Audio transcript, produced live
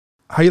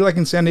how you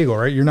liking San Diego,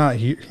 right? You're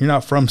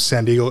not from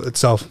San Diego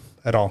itself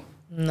at all.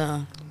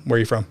 No. Where are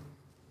you from?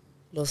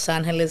 Los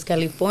Angeles,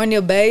 California,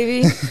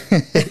 baby.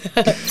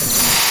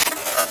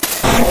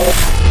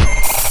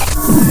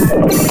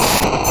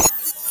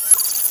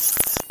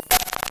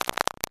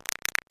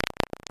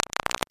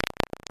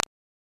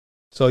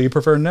 So you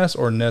prefer Ness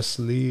or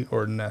Nestle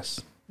or Ness?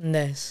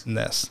 Ness.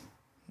 Ness.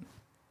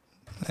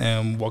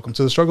 And welcome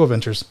to the Struggle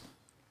Ventures.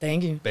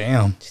 Thank you.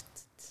 Bam.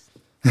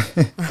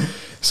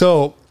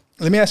 So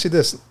let me ask you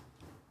this.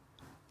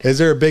 Is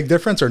there a big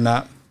difference or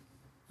not?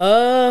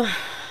 I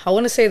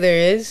want to say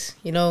there is.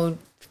 You know,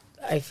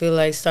 I feel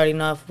like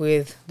starting off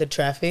with the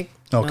traffic.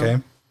 Okay.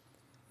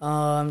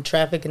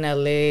 Traffic in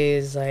LA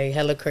is like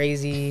hella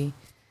crazy.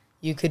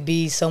 You could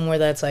be somewhere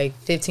that's like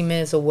 15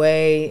 minutes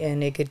away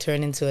and it could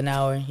turn into an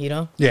hour, you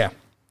know? Yeah.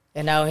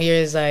 And out here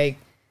is like,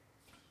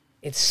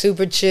 it's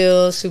super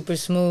chill, super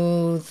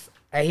smooth.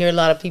 I hear a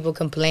lot of people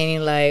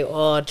complaining like,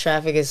 oh,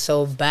 traffic is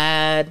so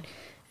bad.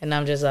 And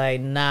I'm just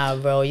like, nah,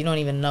 bro, you don't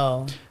even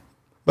know.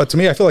 But to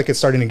me, I feel like it's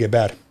starting to get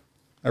bad.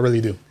 I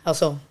really do. How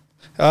so?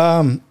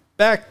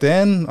 Back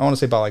then, I want to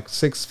say about like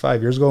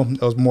 5 years ago,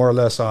 it was more or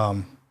less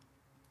to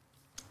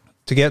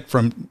get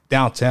from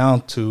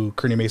downtown to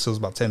Kearny Mesa was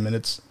about 10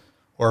 minutes.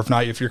 Or if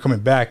not, if you're coming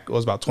back, it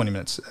was about 20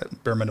 minutes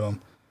at bare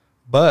minimum.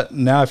 But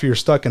now if you're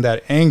stuck in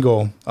that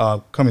angle,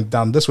 coming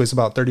down this way, it's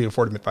about 30 to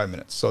 45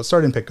 minutes. So it's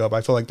starting to pick up.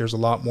 I feel like there's a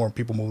lot more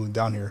people moving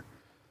down here.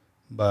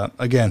 But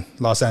again,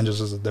 Los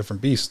Angeles is a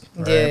different beast.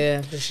 Right?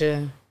 Yeah, for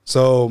sure.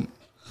 So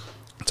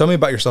tell me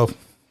about yourself.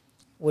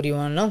 What do you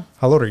want to know?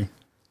 How old are you?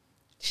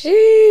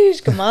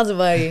 Sheesh, come on,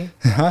 somebody.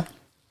 Huh?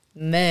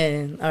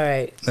 Man, all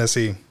right. Let's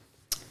see.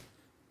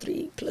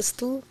 3 plus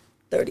 2,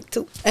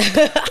 32.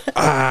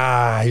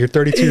 You're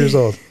 32 years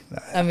old.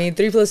 I mean,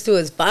 3 plus 2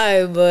 is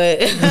 5, but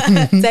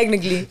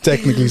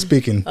technically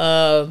speaking.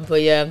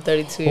 But yeah, I'm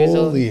 32 years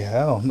old. Holy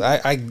hell.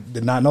 I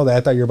did not know that.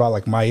 I thought you were about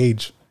like my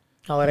age.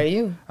 How old are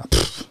you?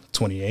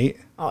 28.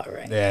 All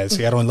right. Yeah,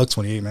 see, I don't look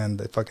 28, man.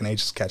 The fucking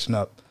age is catching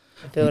up.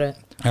 I feel that.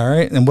 All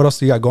right. And what else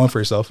do you got going for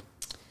yourself?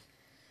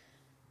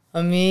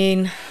 I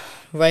mean,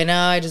 right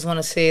now, I just want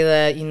to say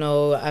that, you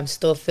know, I'm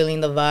still feeling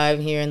the vibe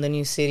here in the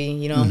new city,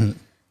 you know?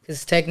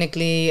 Because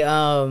technically,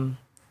 I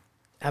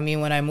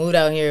mean, when I moved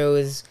out here, it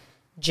was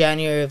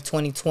January of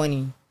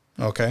 2020.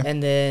 Okay.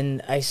 And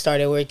then I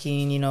started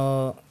working, you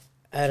know,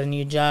 at a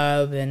new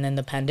job. And then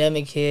the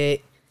pandemic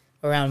hit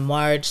around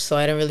March. So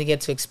I didn't really get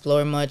to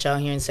explore much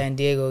out here in San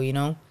Diego, you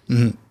know?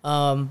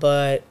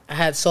 But I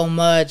had so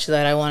much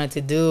that I wanted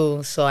to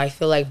do. So I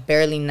feel like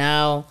barely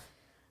now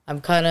I'm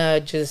kind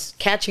of just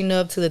catching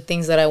up to the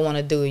things that I want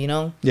to do, you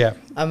know? Yeah.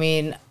 I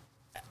mean,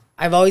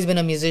 I've always been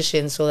a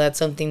musician, so that's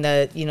something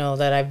that, you know,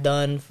 that I've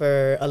done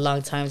for a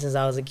long time since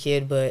I was a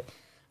kid. But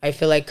I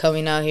feel like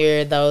coming out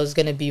here, that was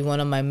going to be one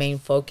of my main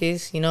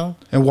focus, you know?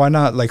 And why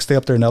not like stay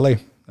up there in LA,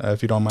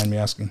 if you don't mind me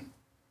asking?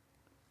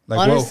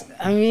 Like,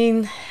 I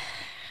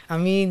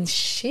mean,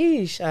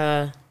 sheesh.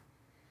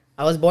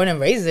 I was born and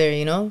raised there,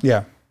 you know?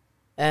 Yeah.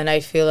 And I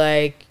feel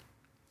like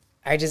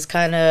I just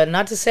kind of,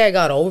 not to say I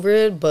got over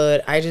it,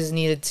 but I just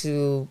needed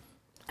to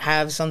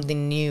have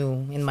something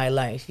new in my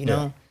life, you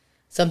know?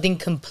 Something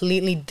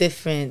completely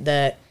different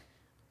that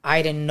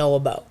I didn't know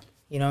about,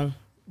 you know?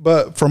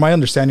 But from my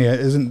understanding,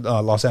 isn't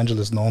Los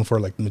Angeles known for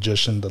like the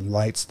magician, the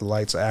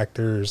lights,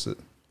 actors,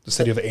 the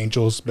city of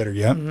angels, better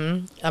yet?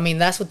 I mean,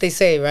 that's what they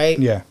say, right?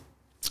 Yeah.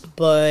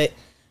 But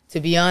to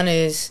be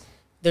honest,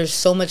 there's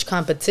so much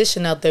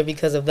competition out there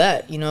because of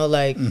that, you know?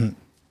 Like,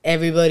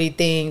 everybody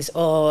thinks,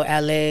 oh,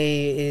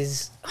 LA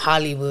is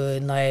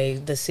Hollywood,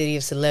 like the city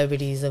of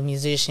celebrities, of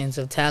musicians,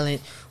 of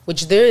talent,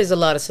 which there is a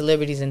lot of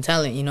celebrities and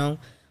talent, you know?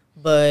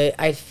 But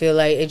I feel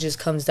like it just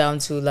comes down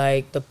to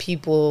like the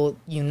people,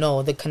 you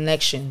know, the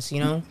connections,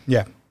 you know?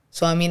 Yeah.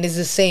 So, I mean, it's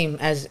the same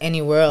as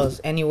anywhere else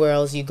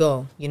you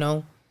go, you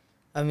know?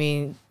 I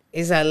mean,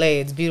 it's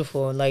LA, it's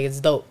beautiful, like it's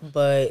dope.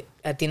 But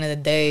at the end of the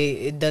day,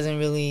 it doesn't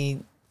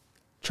really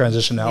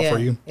transition out for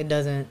you. It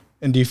doesn't.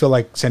 And do you feel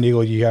like San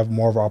Diego, you have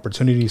more of an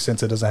opportunity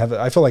since it doesn't have it?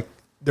 I feel like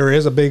there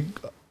is a big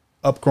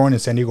upgrowing in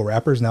San Diego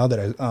rappers now that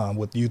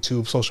with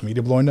YouTube, social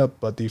media blowing up.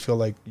 But do you feel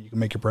like you can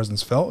make your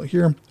presence felt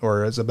here,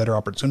 or is it a better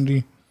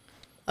opportunity?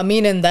 I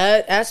mean, in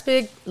that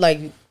aspect,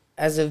 like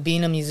as of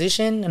being a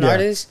musician, an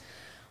artist,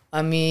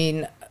 I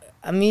mean,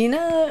 I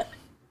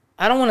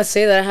don't want to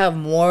say that I have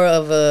more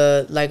of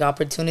a like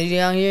opportunity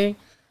out here,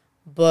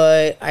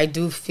 but I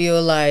do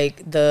feel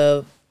like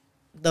the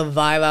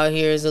vibe out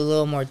here is a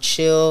little more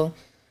chill.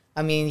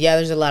 I mean, yeah,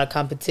 there's a lot of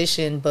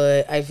competition,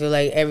 but I feel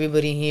like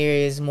everybody here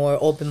is more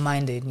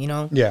open-minded, you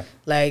know? Yeah.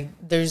 Like,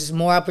 there's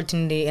more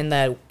opportunity in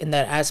that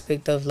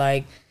aspect of,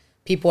 like,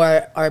 people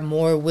are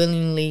more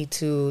willingly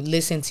to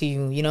listen to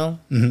you, you know?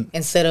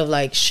 Instead of,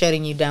 like,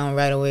 shutting you down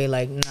right away,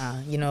 like, nah,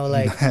 you know,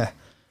 like,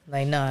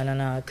 like,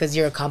 nah, because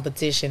you're a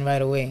competition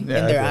right away in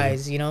their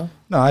eyes, you know?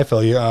 No, I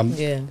feel you.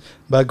 Yeah.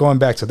 But going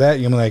back to that,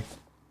 you know, like,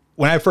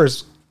 when I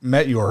first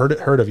met you or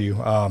heard of you,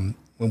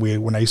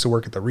 when I used to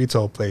work at the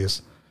retail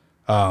place,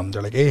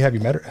 They're like, hey, have you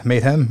met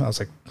him? I was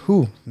like,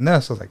 who?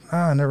 Ness. I was like,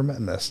 nah, I never met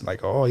Ness.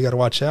 Like, oh, you got to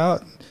watch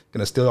out.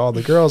 Gonna steal all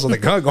the girls. I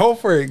was like, go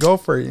for it. Go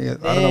for it.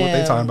 I don't know what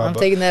they talking about. I'm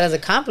taking that as a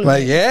compliment.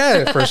 Like,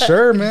 yeah, for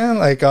sure, man.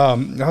 Like, I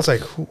was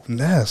like, who,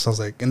 Ness? I was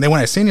like, and then when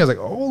I seen you, I was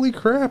like, holy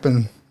crap.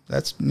 And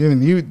that's,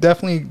 you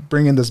definitely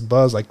bring in this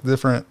buzz, like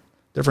different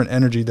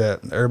energy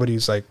that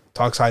everybody's like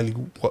talks highly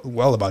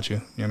well about you.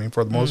 You know what I mean?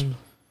 For the most.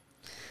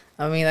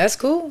 I mean, that's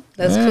cool.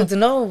 That's cool to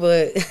know,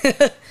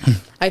 but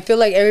I feel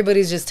like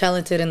everybody's just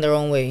talented in their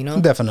own way, you know?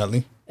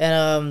 Definitely.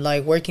 And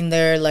like working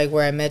there, like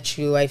where I met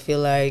you, I feel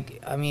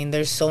like, I mean,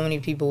 there's so many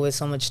people with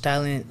so much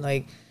talent,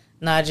 like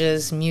not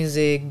just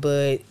music,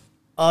 but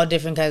all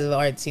different kinds of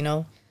arts, you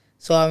know?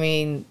 So, I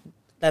mean,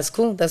 that's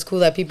cool. That's cool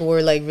that people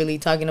were like really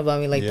talking about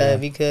me like that,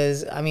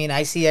 because I mean,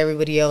 I see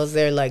everybody else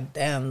there like,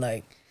 damn,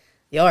 like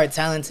y'all are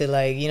talented,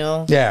 like, you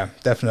know? Yeah,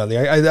 definitely.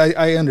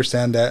 I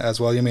understand that as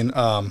well. I mean,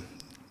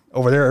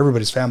 over there,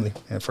 everybody's family,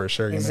 for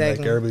sure. Exactly. I mean,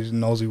 like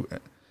everybody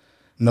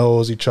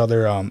knows each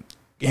other,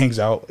 hangs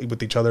out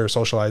with each other,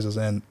 socializes.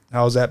 And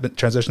how's that been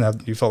transition?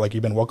 Have you felt like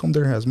you've been welcomed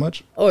there as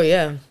much? Oh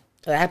yeah,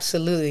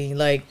 absolutely.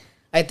 Like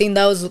I think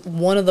that was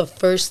one of the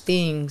first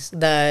things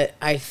that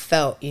I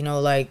felt, you know,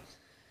 like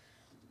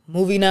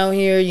moving out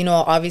here, you know,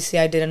 obviously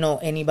I didn't know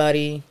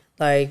anybody.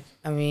 Like,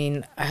 I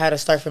mean, I had to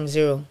start from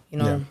zero, you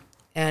know,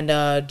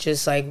 and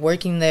just like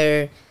working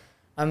there.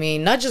 I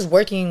mean, not just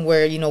working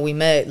where, you know, we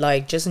met,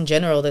 like just in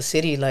general, the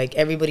city, like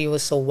everybody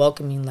was so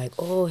welcoming, like,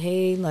 oh,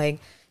 hey, like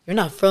you're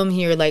not from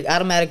here. Like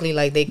automatically,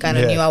 like they kind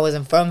of knew I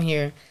wasn't from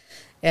here.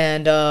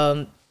 And,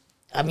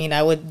 I mean,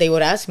 they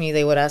would ask me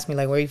like,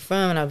 where are you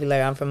from? And I'd be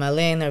like, I'm from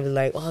LA. And they'd be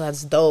like, oh,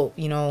 that's dope,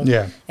 you know?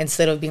 Yeah.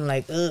 Instead of being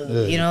like,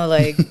 ugh, you know,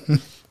 like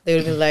they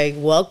would be like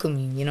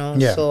welcoming, you know?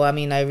 Yeah. So, I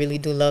mean, I really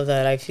do love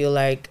that. I feel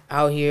like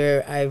out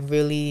here, I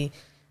really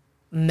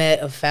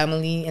met a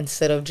family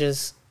instead of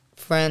just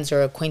friends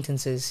or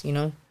acquaintances, you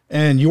know?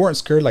 And you weren't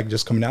scared, like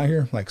just coming out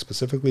here, like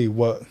specifically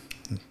what,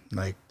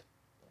 like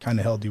kind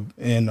of held you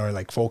in or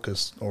like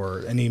focused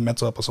or any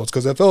mental episodes?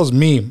 Because if it was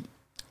me,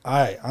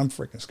 I'm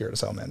freaking scared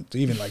as hell, man, to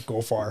even like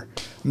go far.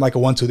 I'm like a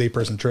 1-2 day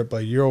person trip,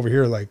 but you're over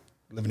here like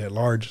living at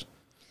large.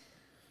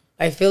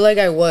 I feel like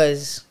I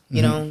was,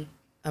 you know,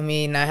 I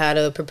mean, I had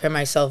to prepare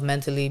myself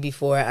mentally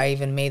before I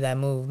even made that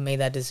move, made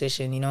that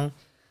decision, you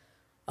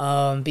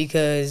know,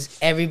 because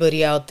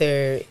everybody out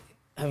there,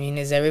 I mean,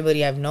 is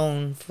everybody I've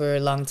known for a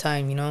long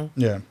time, you know?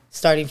 Yeah.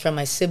 Starting from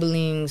my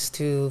siblings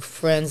to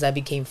friends that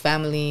became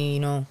family, you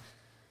know?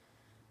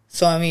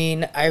 So, I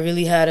mean, I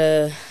really had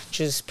to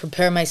just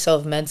prepare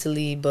myself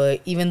mentally,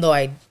 but even though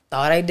I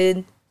thought I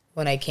did,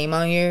 when I came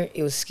out here,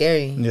 it was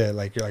scary. Yeah,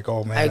 like you're like,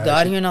 oh, man. I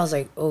got here and I was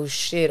like, oh,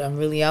 shit, I'm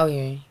really out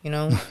here, you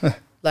know?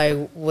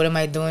 Like, what am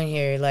I doing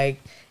here? Like,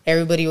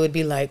 everybody would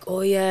be like,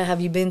 oh, yeah, have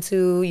you been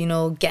to, you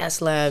know,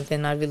 Gas Lab?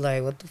 And I'd be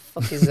like, what the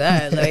fuck is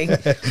that? Like,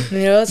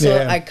 you know?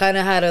 So I kind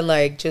of had to,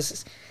 like,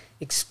 just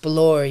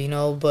explore, you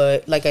know?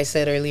 But like I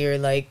said earlier,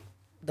 like,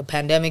 the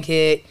pandemic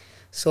hit,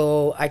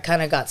 so I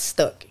kind of got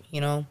stuck,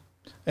 you know?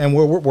 And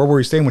where were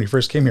you staying when you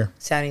first came here?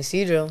 San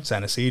Isidro.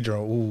 San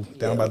Isidro. Ooh,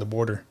 down by the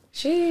border.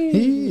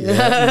 Jeez.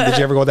 Yeah. Did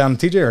you ever go down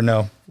to TJ or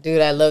no? Dude,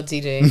 I love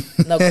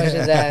TJ. No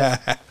questions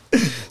asked.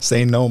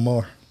 Say no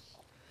more.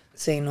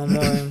 Say no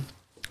more.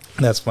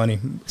 That's funny.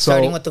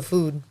 Starting with the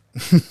food.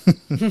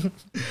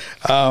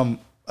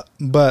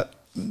 But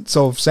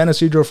so San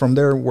Isidro, from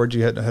there, where'd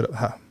you head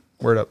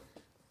word up?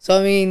 So,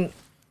 I mean,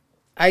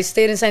 I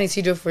stayed in San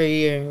Isidro for a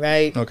year,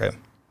 right? Okay.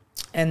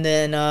 And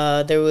then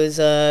there was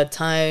a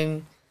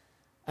time,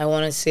 I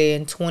want to say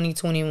in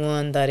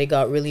 2021, that it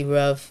got really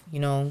rough, you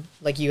know?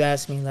 Like you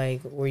asked me,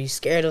 like, were you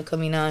scared of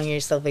coming out here,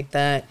 stuff like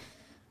that?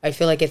 I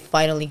feel like it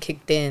finally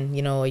kicked in,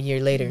 you know, a year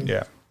later.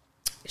 Yeah.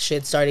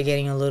 Shit started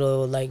getting a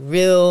little, like,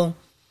 real.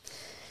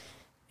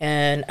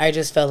 And I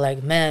just felt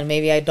like, man,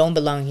 maybe I don't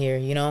belong here,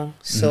 you know?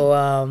 So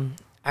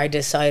I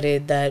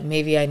decided that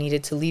maybe I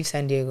needed to leave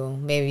San Diego.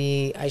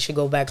 Maybe I should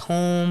go back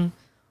home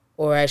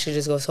or I should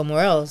just go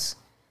somewhere else.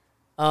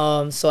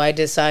 So I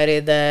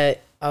decided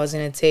that I was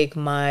going to take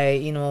my,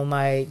 you know,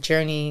 my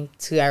journey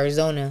to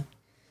Arizona,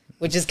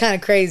 which is kind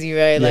of crazy,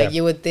 right? Yeah. Like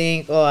you would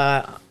think,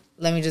 oh,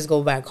 let me just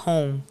go back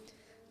home.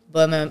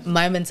 But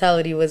my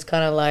mentality was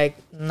kind of like,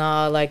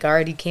 nah, like I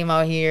already came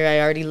out here. I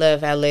already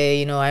left LA,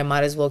 you know, I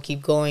might as well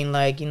keep going.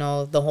 Like, you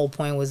know, the whole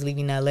point was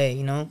leaving LA,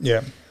 you know?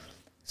 Yeah.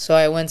 So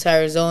I went to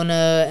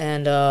Arizona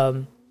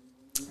and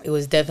it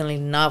was definitely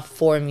not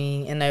for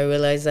me. And I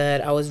realized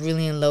that I was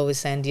really in love with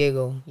San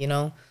Diego, you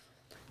know?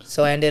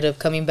 So I ended up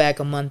coming back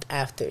a month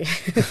after.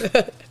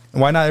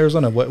 Why not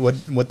Arizona?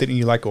 What didn't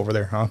you like over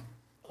there, huh?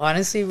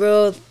 Honestly,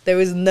 bro, there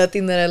was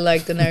nothing that I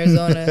liked in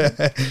Arizona.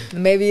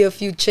 Maybe a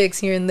few chicks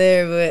here and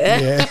there, but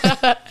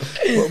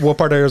Yeah. What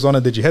part of Arizona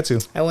did you head to?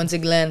 I went to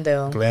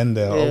Glendale.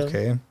 Glendale, Yeah.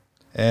 okay.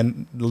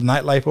 And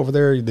nightlife over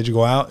there, did you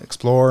go out,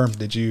 explore?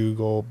 Did you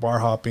go bar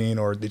hopping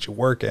or did you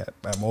work at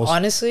most?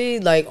 Honestly,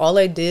 like all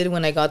I did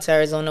when I got to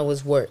Arizona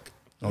was work.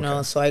 You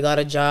know, so I got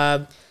a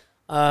job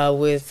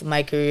with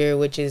my career,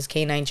 which is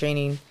K9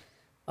 training.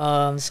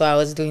 So I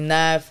was doing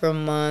that for a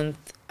month.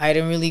 I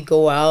didn't really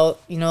go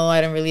out, you know, I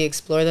didn't really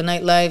explore the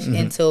nightlife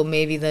until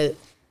maybe the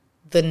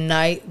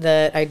night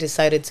that I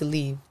decided to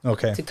leave.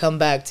 Okay. To come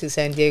back to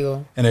San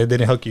Diego. And it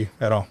didn't hook you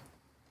at all.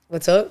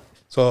 What's up?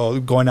 So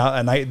going out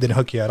at night didn't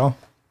hook you at all.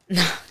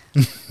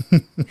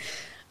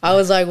 I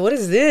was like, what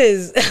is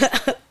this?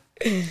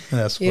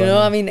 That's funny. You know,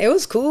 I mean, it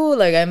was cool.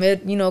 Like, I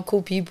met, you know,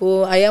 cool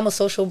people. I am a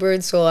social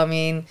bird, so I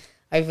mean,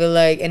 I feel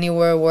like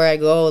anywhere where I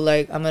go,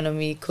 like, I'm gonna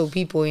meet cool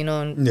people, you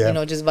know, and you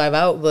know, just vibe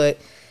out. But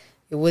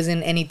it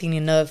wasn't anything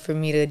enough for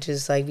me to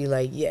just like be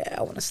like, yeah,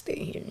 I want to stay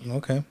here.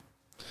 Okay.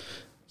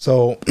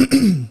 So,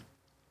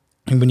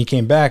 when you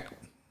came back,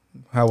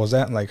 how was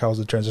that? Like, how was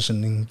the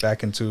transitioning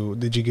back into?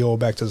 Did you go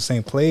back to the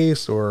same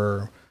place,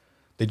 or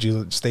did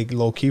you stay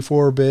low key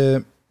for a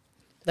bit?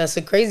 That's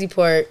the crazy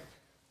part.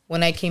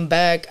 When I came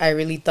back, I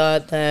really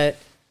thought that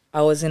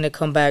I was gonna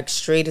come back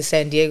straight to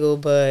San Diego,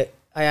 but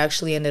I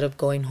actually ended up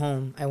going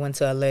home. I went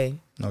to LA.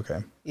 Okay.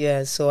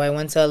 Yeah, so I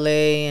went to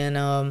LA and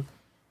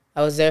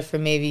I was there for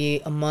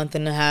maybe a month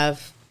and a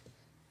half,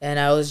 and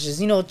I was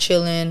just, you know,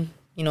 chilling,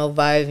 you know,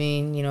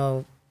 vibing, you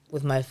know,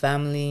 with my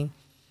family.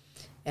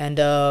 And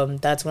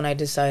that's when I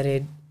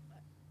decided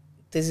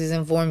this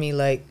isn't for me.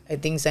 Like, I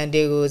think San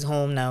Diego is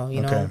home now,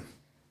 you know.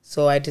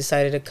 So I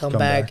decided to come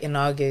back in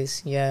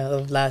August,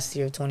 of last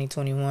year,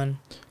 2021.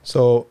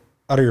 So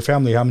out of your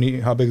family,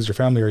 how big is your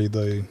family? Are you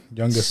the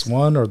youngest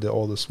one or the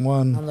oldest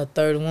one? I'm the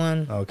third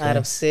one out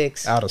of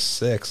 6. Out of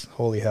 6.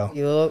 Holy hell.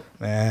 Yup.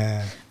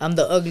 Man. I'm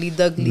the ugly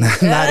duckling.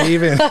 Not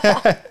even.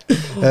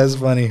 That's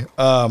funny.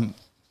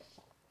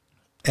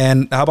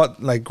 And how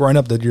about like growing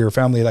up, did your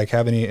family like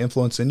have any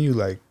influence in you,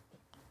 like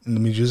in the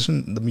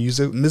musician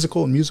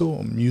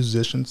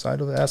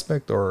side of the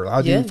aspect, or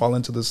how did you fall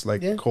into this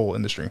like whole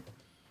industry?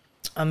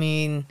 I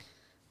mean,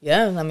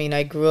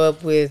 I grew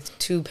up with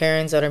 2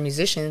 parents that are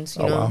musicians,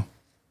 you know. Wow.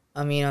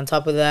 I mean, on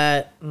top of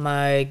that,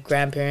 my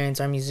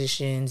grandparents are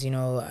musicians, you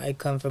know. I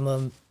come from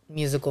a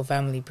musical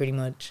family pretty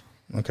much.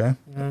 Okay.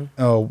 You know?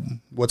 Oh,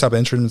 what type of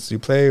instruments do you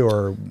play,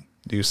 or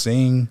do you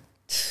sing?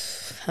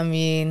 I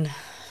mean,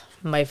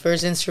 my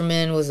first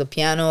instrument was the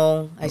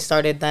piano. I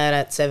started that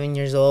at 7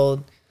 years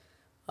old.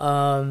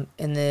 And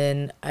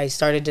then I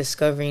started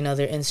discovering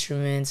other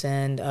instruments,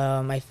 and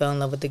I fell in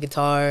love with the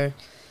guitar.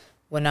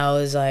 When I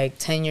was like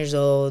 10 years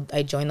old,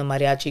 I joined the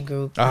mariachi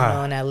group in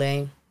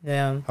LA.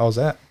 Yeah. How was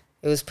that?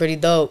 It was pretty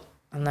dope.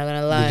 I'm not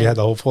gonna lie. Did you have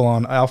the whole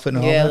full-on outfit and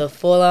all that? Yeah, the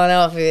full-on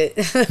outfit,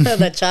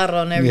 the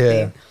charro and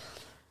everything.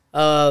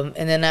 Yeah.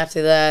 And then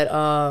after that,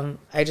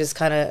 I just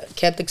kind of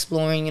kept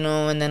exploring, you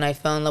know, and then I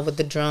fell in love with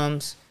the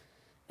drums.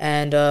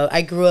 And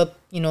I grew up,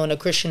 you know, in a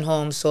Christian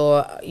home,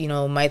 so, you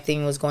know, my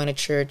thing was going to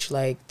church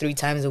like 3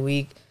 times a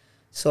week.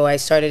 So I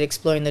started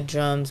exploring the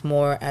drums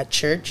more at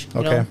church,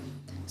 you know.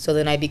 So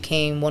then I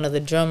became one of the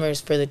drummers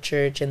for the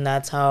church, and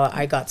that's how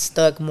I got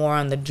stuck more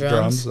on the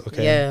drums.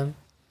 Okay. Yeah.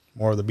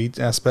 More of the beat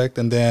aspect.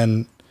 And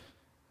then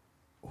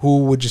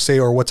who would you say,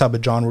 or what type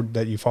of genre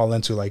that you fall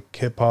into, like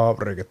hip hop,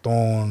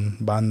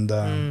 reggaeton,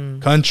 banda,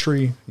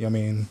 country, I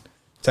mean,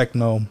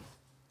 techno?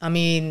 I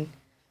mean,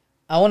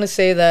 I want to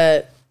say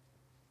that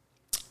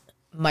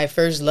my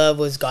first love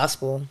was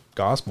gospel.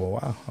 Gospel,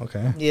 wow,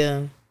 okay.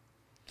 Yeah.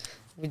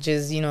 Which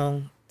is, you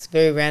know, it's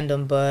very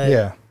random,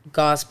 but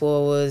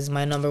gospel was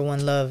my number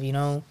 1 love, you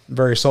know.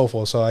 Very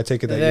soulful. So I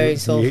take it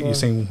that you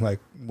sing, like,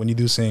 when you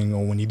do sing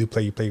or when you do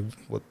play, you play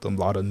with a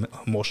lot of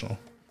emotional.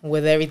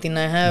 With everything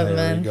I have,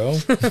 man. There you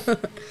go.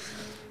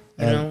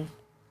 You know.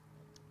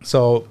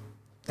 So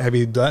have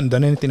you done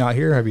anything out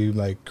here? Have you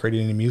like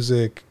created any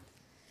music?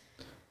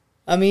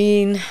 I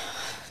mean,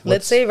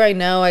 let's say right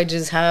now I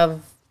just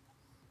have,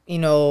 you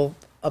know,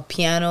 a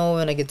piano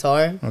and a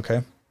guitar.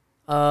 Okay.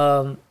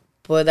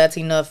 But that's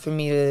enough for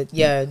me to,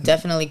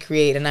 definitely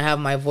create. And I have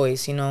my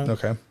voice, you know.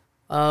 Okay.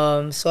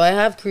 So I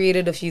have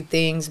created a few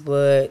things,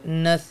 but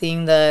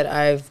nothing that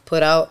I've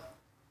put out,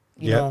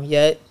 you know,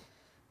 yet.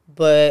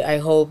 But I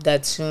hope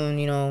that soon,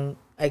 you know,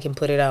 I can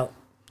put it out.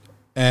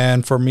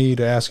 And for me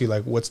to ask you,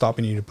 like, what's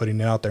stopping you to putting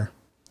it out there?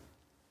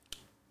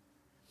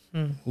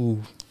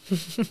 Ooh.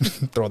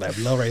 Throw that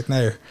blow right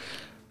there.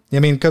 I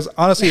mean, because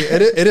honestly,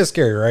 it is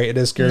scary, right? It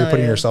is scary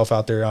putting yourself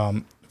out there.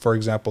 For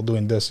example,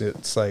 doing this,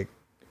 it's like,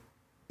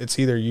 it's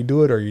either you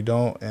do it or you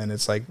don't. And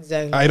it's like,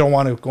 I don't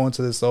want to go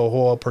into this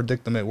whole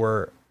predicament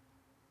where,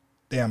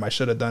 damn, I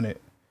should have done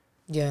it.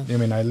 Yeah. I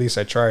mean, at least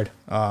I tried.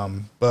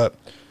 But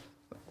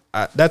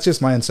that's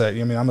just my insight.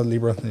 I mean, I'm a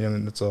Libra. You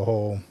know, it's a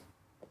whole,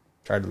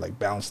 try to like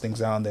balance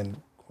things out and then,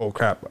 oh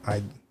crap,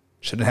 I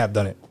shouldn't have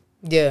done it.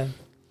 Yeah.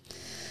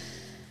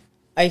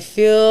 I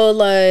feel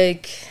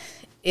like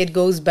it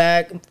goes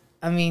back.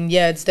 I mean,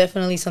 yeah, it's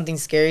definitely something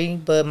scary,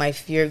 but my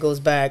fear goes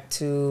back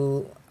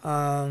to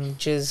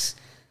just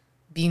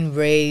being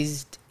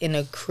raised in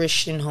a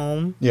Christian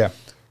home. Yeah.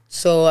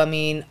 So, I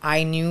mean,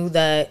 I knew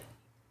that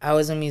I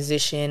was a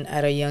musician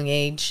at a young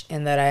age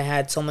and that I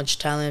had so much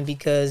talent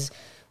because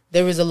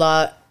there was a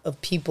lot of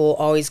people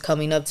always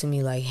coming up to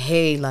me like,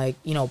 hey, like,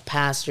 you know,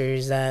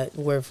 pastors that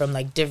were from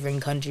like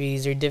different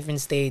countries or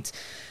different states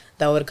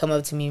that would come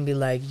up to me and be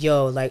like,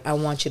 yo, like, I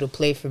want you to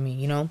play for me,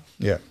 you know?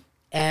 Yeah.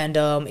 And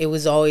it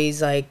was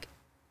always like,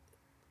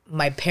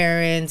 my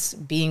parents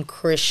being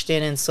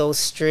Christian and so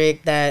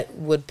strict that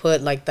would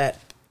put like that,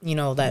 you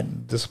know,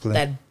 that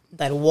discipline,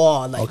 that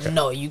wall, like, okay.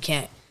 no, you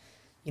can't,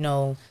 you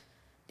know,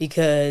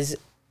 because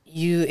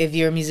if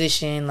you're a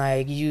musician,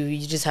 like you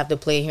just have to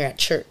play here at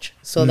church.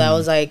 So that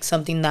was like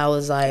something that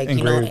was like,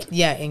 engraved.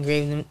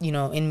 Engraved,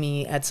 in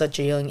me at such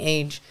a young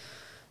age.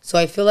 So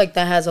I feel like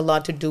that has a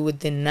lot to do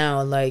with it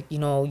now. Like,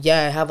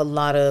 I have a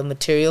lot of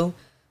material,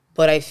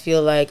 but I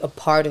feel like a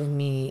part of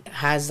me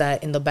has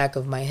that in the back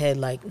of my head.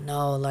 Like,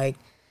 no, like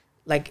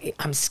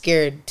I'm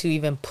scared to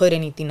even put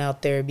anything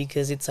out there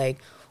because it's like,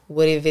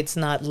 what if it's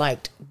not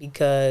liked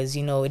because,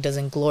 it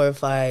doesn't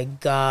glorify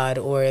God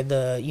or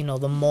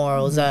the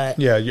morals that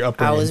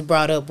I was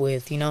brought up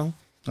with,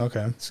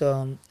 Okay.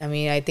 So, I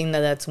mean, I think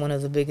that's one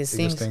of the biggest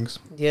things.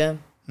 Yeah.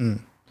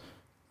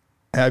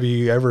 Have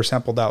you ever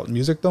sampled out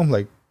music though?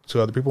 Like to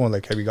other people and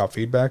like, have you got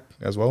feedback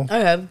as well? I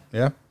have.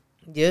 Yeah.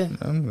 Yeah.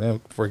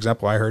 For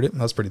example, I heard it.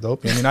 That's pretty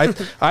dope. I mean,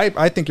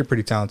 I think you're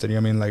pretty talented. I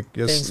mean, like,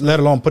 just thanks, let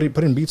alone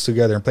putting beats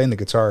together and playing the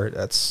guitar.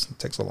 It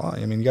takes a lot.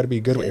 I mean, you got to be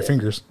good with your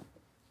fingers.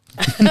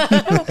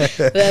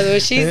 That's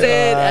what she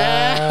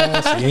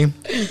said. See?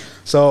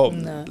 So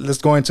let's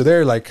go into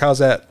there. Like, how's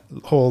that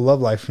whole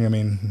love life? I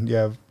mean, you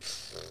have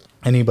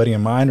anybody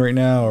in mind right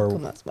now, or?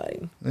 Come on,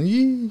 somebody.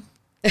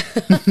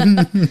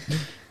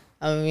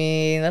 I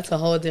mean, that's a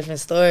whole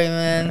different story,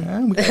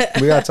 man.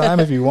 We got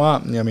time if you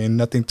want. I mean,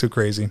 nothing too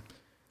crazy.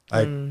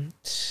 Like,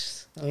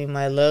 I mean,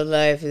 my love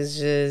life is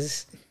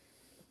just.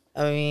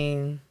 I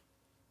mean,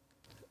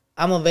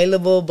 I'm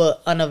available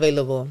but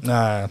unavailable.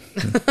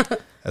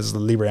 That's the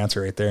Libra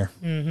answer right there.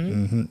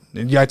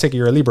 Yeah, I take it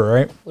you're a Libra,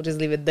 right? We'll just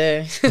leave it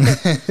there.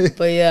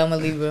 But yeah, I'm a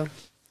Libra.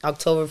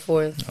 October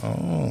 4th.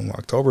 Oh,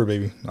 October,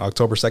 baby.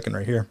 October 2nd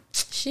right here.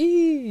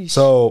 Sheesh.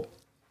 So,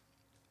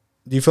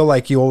 do you feel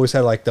like you always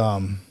had like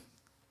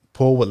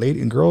pull with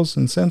lady and girls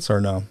in a sense, or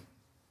no?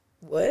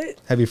 What?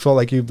 Have you felt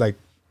like you've like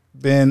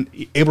been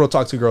able to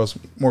talk to girls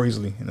more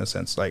easily in a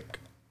sense? Like,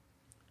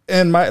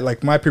 in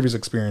my previous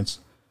experience,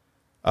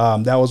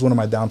 that was one of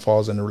my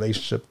downfalls in a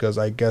relationship because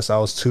I guess I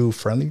was too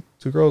friendly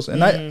to girls.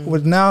 And I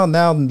with now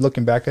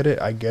looking back at it,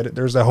 I get it.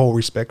 There's that whole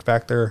respect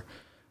factor.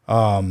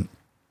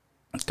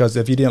 Because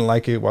if you didn't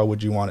like it, why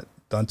would you want it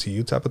done to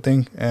you type of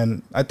thing?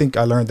 And I think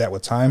I learned that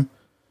with time.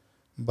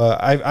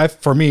 But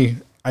for me,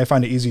 I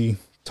find it easy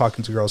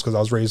talking to girls because I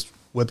was raised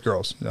with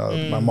girls.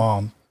 My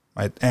mom,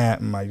 my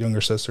aunt, and my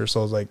younger sister.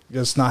 So it's like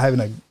just not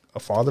having a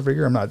father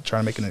figure. I'm not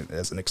trying to make it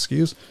as an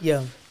excuse.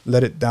 Yeah.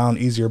 Let it down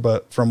easier.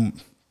 But from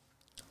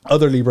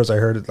other Libras, I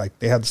heard it like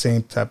they have the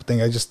same type of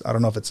thing. I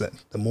don't know if it's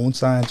the moon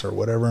signs or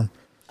whatever.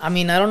 I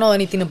mean, I don't know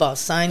anything about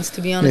signs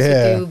to be honest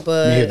with you,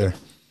 but me either.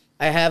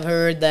 I have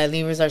heard that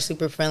Libras are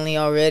super friendly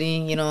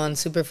already, and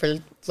super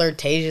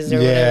flirtatious or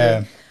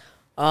whatever.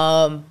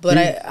 But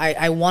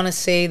I want to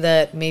say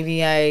that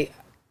maybe it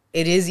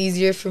is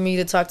easier for me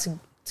to talk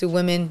to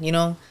women,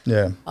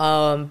 Yeah.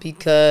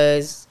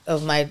 Because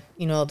of my,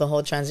 the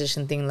whole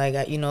transition thing. Like,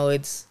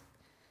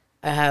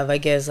 I have, I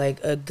guess,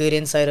 like a good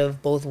insight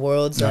of both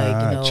worlds,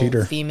 like,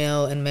 cheater.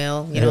 Female and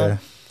male, know.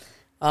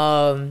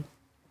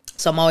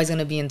 So I'm always going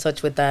to be in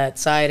touch with that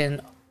side.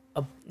 And,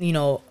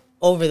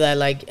 over that,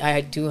 like,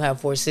 I do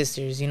have 4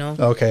 sisters,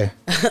 Okay.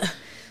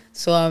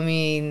 So, I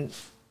mean,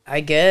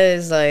 I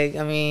guess, like,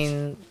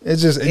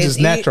 it's just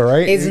natural,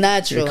 right? It's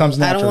natural. It comes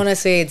natural. I don't want to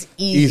say it's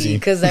easy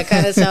because that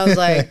kind of sounds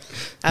like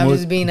I'm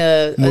just being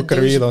a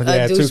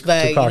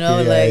douchebag,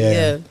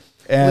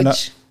 And,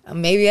 which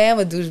maybe I am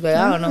a douchebag.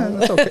 I don't know.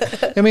 That's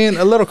okay. I mean,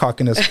 a little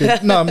cockiness.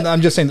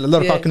 I'm just saying a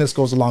little cockiness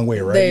goes a long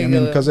way, right?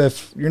 Because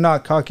if you're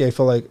not cocky, I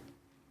feel like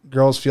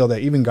girls feel that,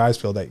 even guys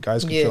feel that.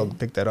 Guys can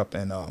pick that up,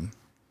 and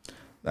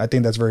I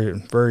think that's very,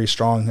 very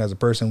strong as a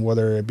person,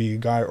 whether it be a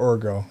guy or a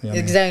girl.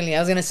 Exactly.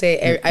 I was gonna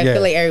say, I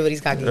feel like everybody's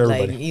cocky.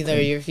 Everybody. Like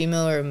either you're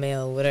female or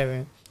male,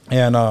 whatever.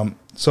 And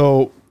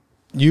so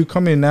you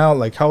coming out,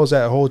 like, how was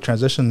that whole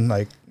transition?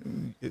 Like,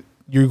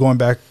 you going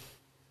back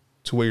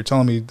to what you're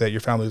telling me that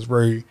your family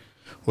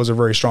was a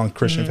very strong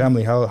Christian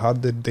family. How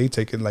did they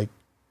take it? Like,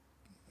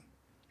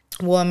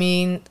 well, I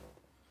mean,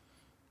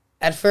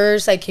 at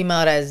first I came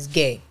out as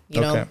gay.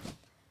 You know.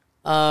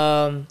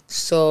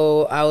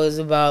 So I was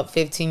about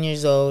 15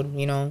 years old,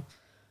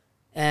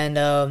 and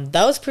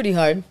that was pretty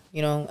hard,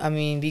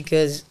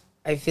 because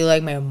I feel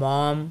like my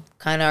mom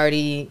kind of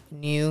already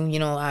knew,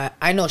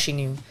 I know she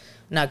knew,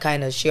 not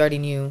kind of, she already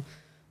knew.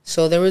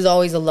 So there was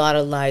always a lot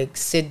of like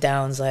sit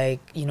downs, like,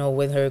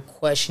 with her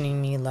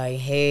questioning me, like,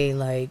 hey,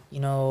 like,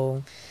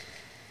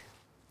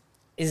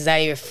 is that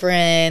your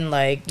friend?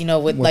 Like,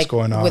 with what's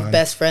going on? With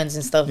best friends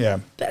and stuff. Yeah.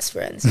 Best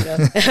friends,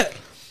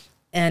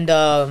 And,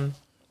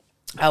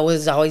 I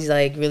was always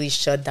like really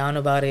shut down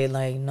about it.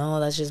 Like, no,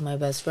 that's just my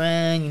best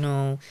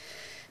friend,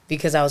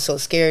 because I was so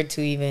scared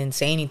to even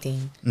say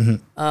anything.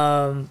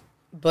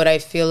 But I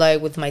feel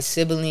like with my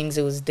siblings,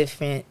 it was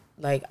different.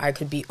 Like, I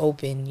could be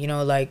open,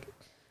 like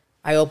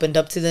I opened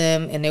up to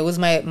them, and it was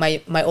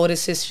my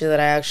oldest sister that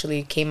I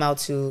actually came out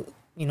to,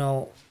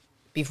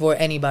 before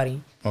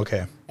anybody.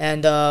 Okay.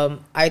 And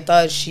I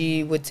thought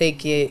she would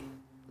take it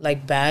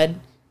like bad,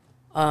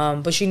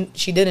 But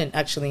she didn't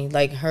actually.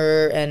 Like,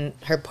 her and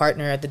her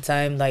partner at the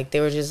time, like, they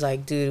were just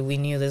like, dude, we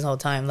knew this whole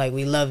time, like,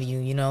 we love you,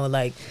 you know,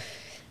 like,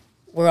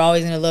 we're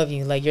always gonna love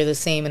you, like, you're the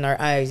same in our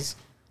eyes.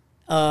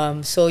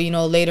 So, you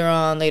know, later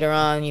on,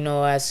 you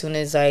know, as soon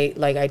as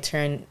I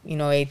turned, you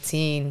know,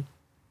 18,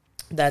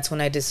 that's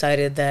when I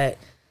decided that,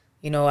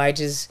 you know, I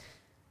just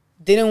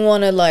didn't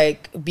want to,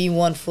 like, be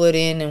 1 foot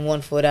in and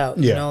 1 foot out.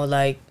 You know,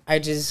 like, I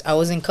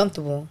wasn't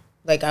comfortable.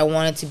 Like, I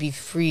wanted to be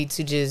free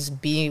to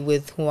just be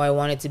with who I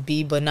wanted to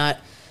be, but not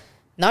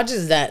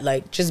just that,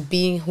 like, just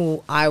being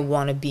who I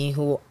want to be,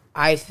 who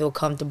I feel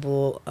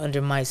comfortable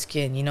under my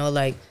skin, you know,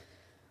 like,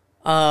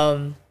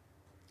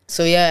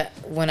 so yeah,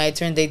 when I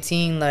turned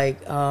 18, like,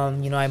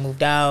 you know, I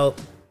moved out,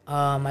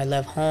 I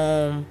left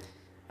home,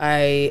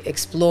 I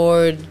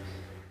explored,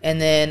 and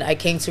then I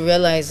came to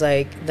realize,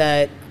 like,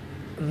 that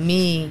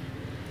me,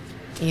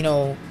 you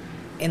know,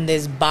 in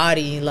this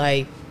body,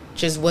 like,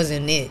 just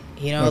wasn't it,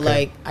 you know. Okay.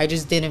 Like, I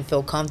just didn't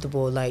feel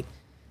comfortable, like,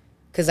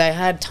 because I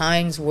had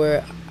times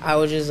where I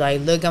would just, like,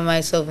 look at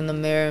myself in the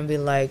mirror and be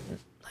like,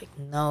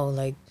 no,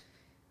 like,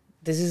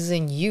 this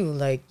isn't you,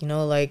 like, you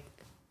know, like,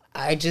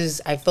 I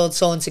felt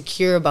so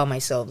insecure about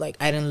myself, like,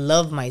 I didn't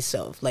love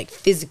myself, like,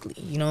 physically,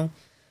 you know.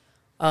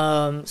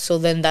 So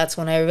then that's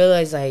when I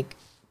realized, like,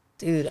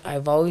 dude,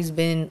 I've always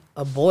been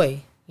a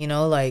boy, you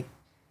know, like,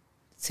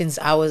 since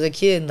I was a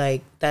kid,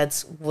 like,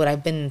 that's what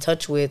I've been in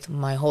touch with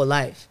my whole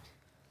life.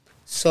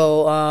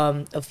 So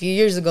a few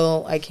years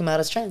ago, I came out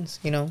as trans,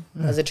 you know,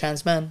 as a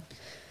trans man.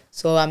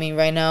 So, I mean,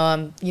 right now,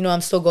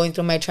 I'm still going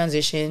through my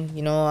transition,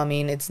 you know. I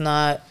mean, it's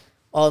not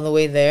all the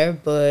way there,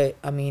 but,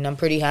 I mean, I'm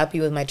pretty happy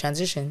with my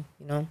transition,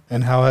 you know.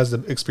 And how has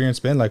the experience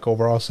been, like,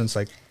 overall, since,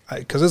 like,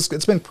 because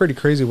it's been pretty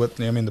crazy with,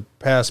 I mean, the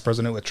past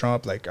president with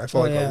Trump, like, I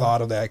feel a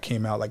lot of that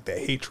came out, like, the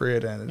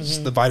hatred, and it's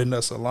just divided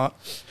us a lot.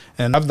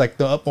 And I've, like,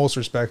 the utmost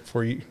respect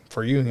for you.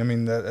 I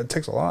mean, it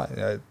takes a lot.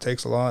 It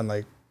takes a lot, and,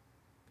 like,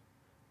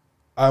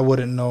 I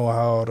wouldn't know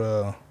how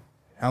to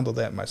handle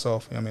that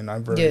myself. I mean,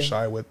 I'm very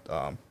shy with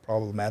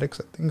problematics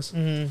and things.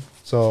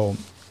 So,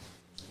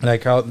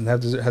 like, how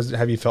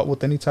have you felt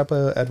with any type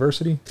of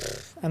adversity?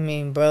 I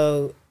mean,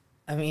 bro,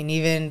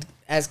 even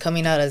as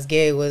coming out as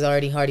gay was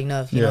already hard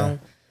enough, you know?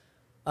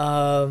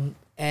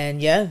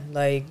 And yeah,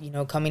 like, you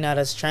know, coming out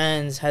as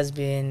trans has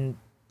been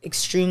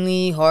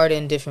extremely hard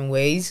in different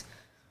ways.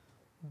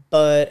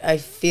 But I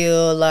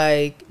feel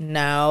like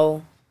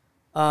now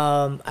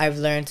I've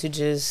learned to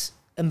just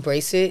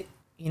embrace it,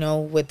 you know,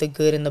 with the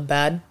good and the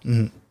bad,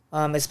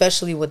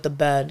 especially with the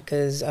bad,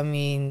 because, I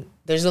mean,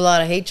 there's a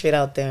lot of hatred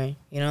out there,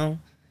 you know.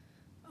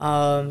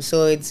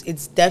 So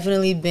it's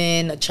definitely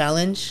been a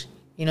challenge,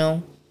 you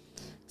know,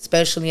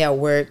 especially at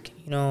work,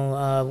 you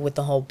know, with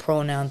the whole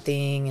pronoun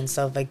thing and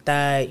stuff like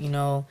that, you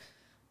know.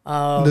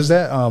 Does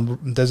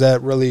that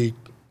really,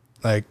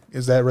 like,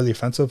 is that really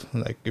offensive?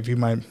 Like, if you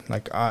might,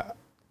 like,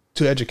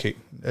 to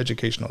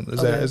educational,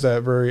 is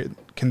that very,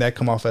 can that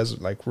come off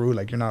as, like, rude,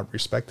 like, you're not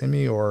respecting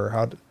me, or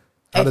how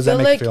does that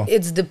make you feel?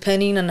 It's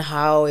depending on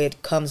how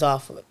it comes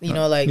off, you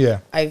know, like,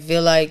 I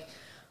feel like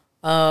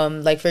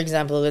for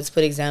example, let's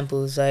put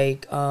examples,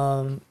 like,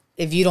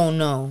 if you don't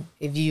know,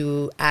 if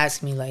you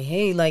ask me, like,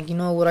 hey, like, you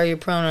know, what are your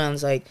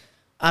pronouns, like,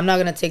 I'm not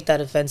gonna take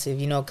that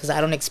offensive, you know, because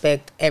I don't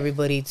expect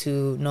everybody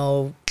to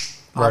know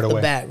off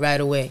the bat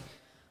right away.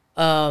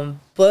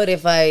 But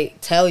if I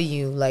tell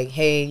you, like,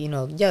 hey, you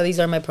know, yeah, these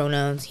are my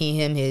pronouns, he,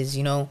 him, his,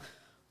 you know,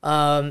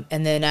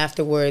 and then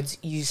afterwards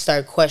you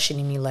start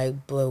questioning me, like,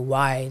 but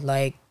why?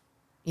 Like,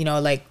 you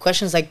know, like,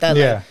 questions like that.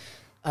 Like,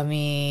 I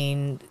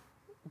mean,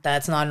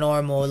 that's not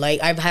normal.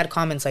 Like, I've had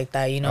comments like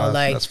that, you know,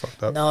 like, that's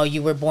fucked up. No,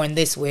 you were born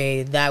this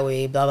way, that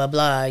way, blah, blah,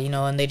 blah, you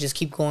know, and they just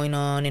keep going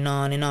on and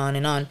on and on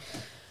and on.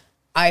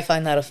 I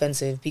find that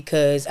offensive,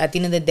 because at the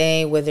end of the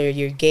day, whether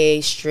you're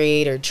gay,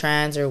 straight, or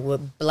trans, or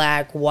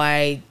black,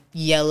 white,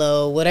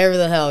 yellow, whatever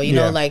the hell, you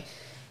know, like,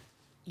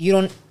 you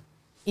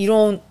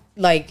don't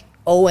like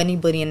owe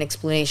anybody an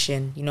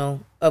explanation, you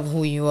know, of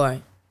who you are,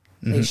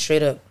 like,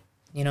 straight up,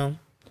 you know.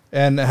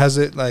 And has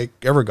it, like,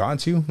 ever gotten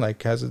to you?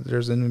 Like,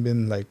 there's any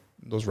been, like,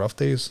 those rough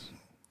days?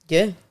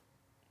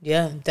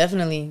 Yeah,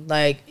 definitely.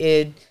 Like,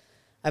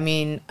 I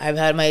mean, I've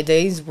had my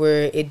days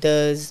where it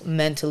does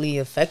mentally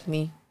affect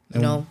me,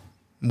 you know.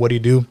 What do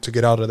you do to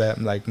get out of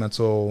that, like,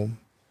 mental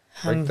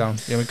breakdown?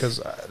 Yeah, because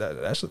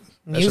that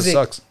just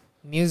sucks.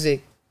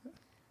 Music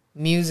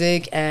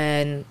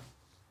and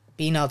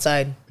being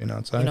outside. You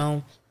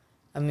know,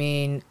 I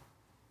mean,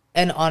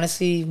 and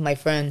honestly, my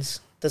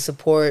friends, the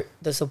support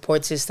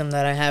system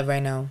that I have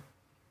right now,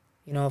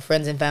 you know,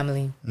 friends and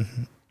family.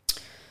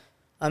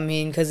 I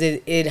mean, because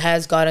it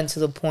has gotten to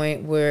the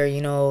point where,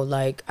 you know,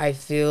 like, I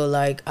feel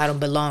like I don't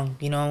belong,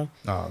 you know,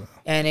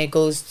 and it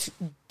goes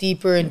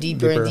deeper and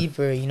deeper and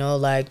deeper, you know,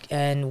 like,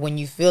 and when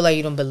you feel like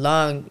you don't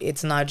belong,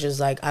 it's not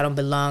just like I don't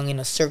belong in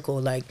a circle,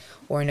 like,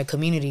 or in a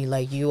community,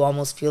 like, you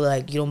almost feel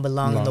like you don't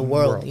belong in the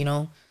world, you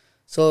know.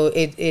 So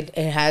it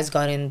has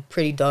gotten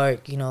pretty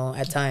dark, you know,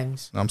 at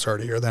times. I'm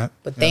sorry to hear that.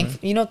 But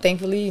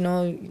thankfully,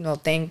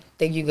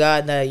 thank you,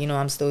 God, that, you know,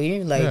 I'm still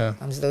here. Like,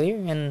 I'm still here,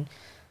 and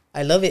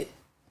I love it.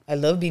 I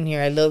love being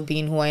here. I love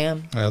being who I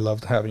am. I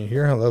loved having you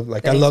here. I love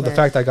Thanks, I love the man.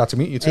 fact that I got to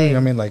meet you too. Hey, I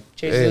mean, like,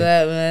 cheers to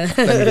that, man.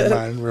 let me get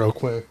mine real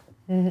quick.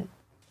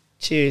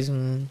 Cheers,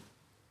 man.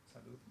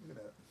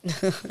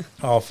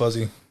 All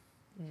fuzzy.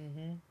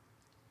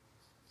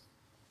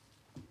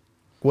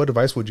 What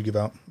advice would you give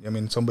out? I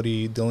mean,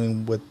 somebody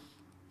dealing with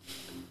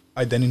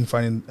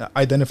identifying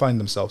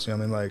themselves. You know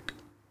what I mean?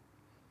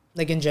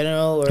 Like in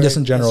general, or Just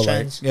in general, as like,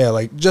 trans? yeah,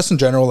 like just in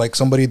general, like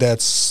somebody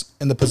that's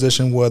in the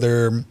position where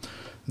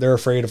they're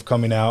afraid of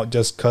coming out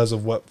just because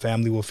of what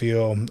family will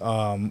feel,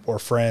 or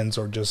friends,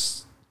 or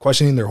just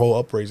questioning their whole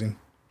upbringing.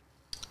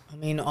 I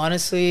mean,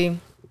 honestly,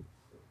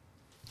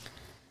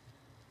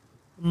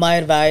 my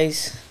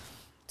advice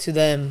to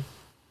them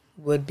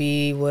would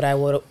be what I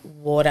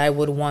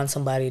would want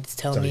somebody to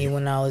tell me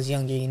when I was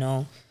younger, you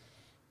know?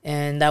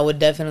 And that would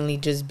definitely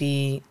just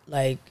be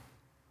like,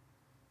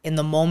 in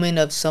the moment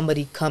of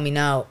somebody coming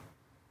out,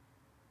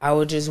 I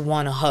would just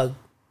want a hug.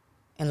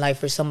 And like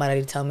for somebody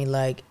to tell me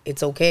like,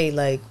 it's okay,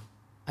 like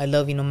I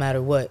love you no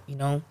matter what, you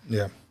know?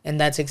 Yeah. And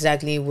that's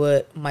exactly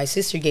what my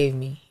sister gave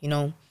me, you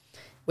know?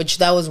 Which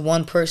that was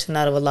one person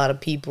out of a lot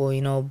of people,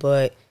 you know,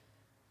 but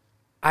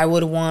I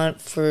would want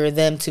for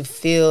them to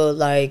feel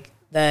like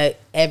that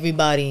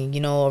everybody, you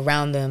know,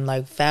 around them,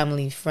 like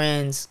family,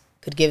 friends,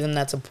 could give them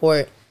that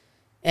support.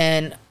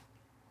 And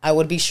I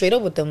would be straight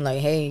up with them like,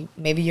 hey,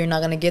 maybe you're not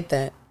going to get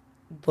that.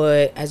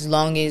 But as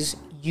long as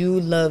you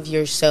love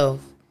yourself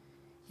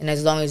and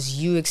as long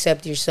as you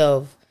accept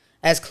yourself,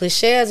 as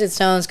cliche as it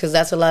sounds, because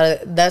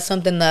that's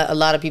something that a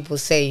lot of people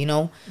say, you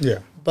know? Yeah.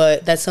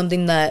 But that's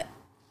something that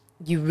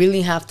you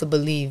really have to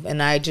believe.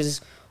 And I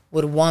just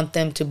would want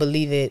them to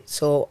believe it.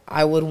 So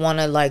I would want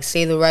to like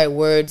say the right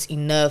words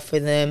enough for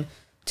them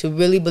to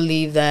really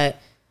believe that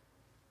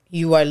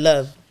you are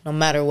loved no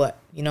matter what,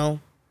 you know?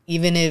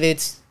 Even if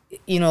it's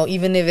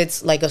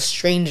like a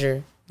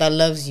stranger that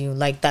loves you,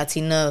 like that's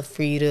enough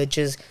for you to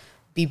just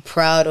be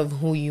proud of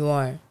who you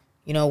are.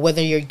 You know,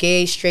 whether you're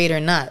gay, straight or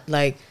not,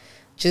 like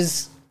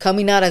just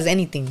coming out as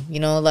anything, you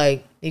know,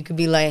 like you could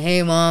be like,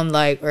 hey mom,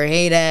 like, or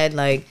hey dad,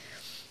 like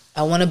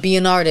I want to be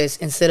an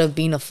artist instead of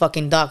being a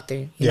fucking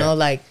doctor, you know,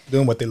 like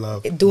doing what they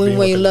love, doing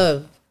what you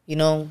love, you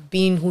know,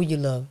 being who you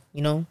love,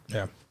 you know?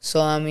 Yeah. So,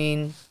 I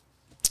mean,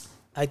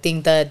 I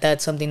think that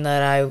that's something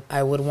that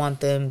I would want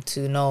them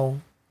to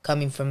know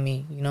coming from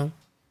me, you know?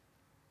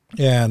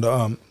 And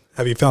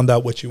have you found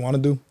out what you want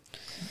to do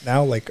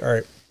now? Like, all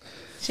right,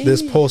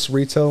 this post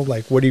retail,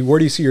 like, where do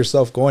you see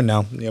yourself going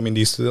now? I mean, do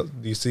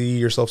you see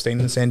yourself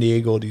staying in San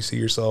Diego? Do you see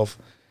yourself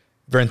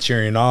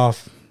venturing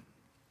off?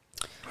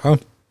 Huh?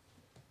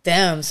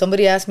 Damn,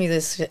 somebody asked me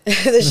this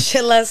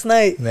shit last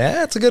night. Yeah,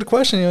 that's a good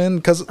question, man.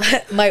 Because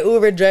my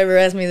Uber driver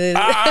asked me this.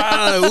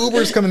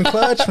 Uber's coming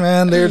clutch,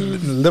 man. They're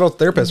little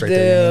therapists right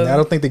there. I mean, I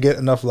don't think they get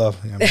enough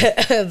love. You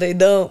know? They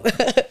don't.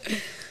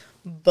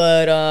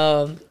 But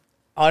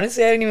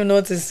honestly, I didn't even know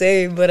what to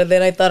say. But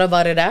then I thought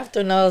about it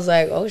after, and I was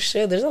like, "Oh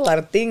shit, there's a lot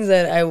of things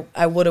that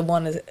I would have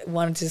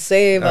wanted to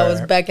say if I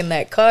was back in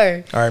that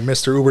car." All right,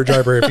 Mr. Uber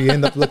driver, if you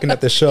end up looking at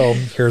this show,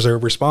 here's our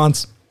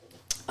response.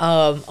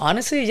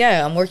 Honestly,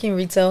 yeah, I'm working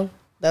retail.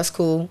 That's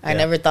cool. I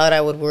never thought I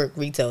would work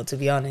retail, to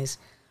be honest.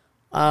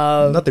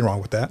 Nothing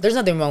wrong with that. There's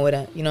nothing wrong with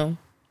that, you know?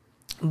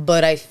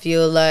 But I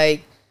feel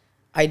like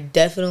I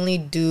definitely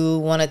do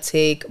want to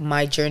take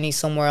my journey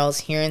somewhere else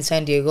here in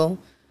San Diego.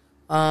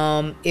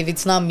 If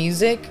it's not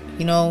music,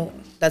 you know,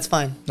 that's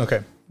fine.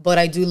 Okay. But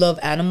I do love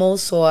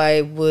animals, so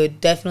I would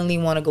definitely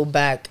want to go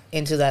back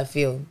into that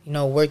field, you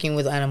know, working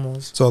with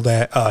animals. So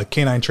that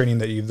canine training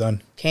that you've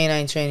done.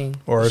 Canine training.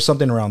 Or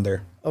something around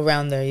there.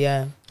 Around there,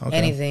 yeah. Okay.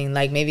 Anything.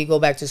 Like maybe go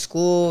back to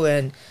school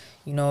and,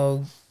 you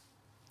know,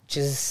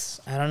 just,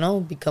 I don't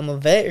know, become a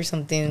vet or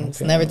something. Okay.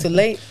 It's never too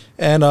late.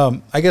 And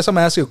I guess I'm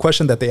going to ask you a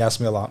question that they ask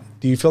me a lot.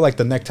 Do you feel like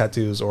the neck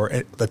tattoos or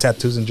the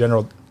tattoos in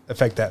general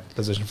affect that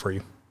position for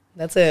you?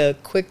 That's a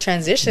quick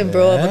transition,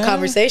 bro, of a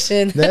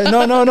conversation.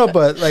 No.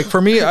 But like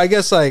for me, I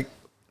guess like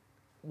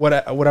what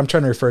I'm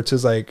trying to refer to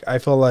is like, I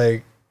feel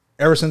like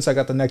ever since I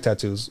got the neck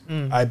tattoos,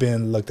 I've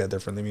been looked at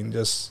differently. I mean,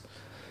 just...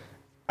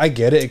 I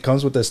get it. It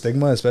comes with the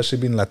stigma, especially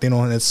being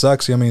Latino, and it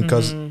sucks. I mean,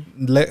 because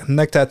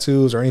neck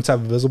tattoos or any type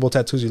of visible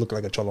tattoos, you look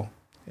like a cholo,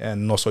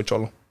 and no soy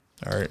cholo.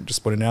 All right,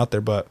 just putting it out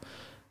there. But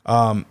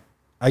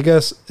I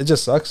guess it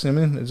just sucks. I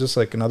mean, it's just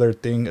like another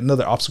thing,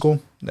 another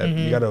obstacle that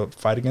you got to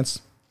fight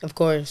against. Of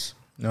course.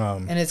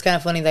 And it's kind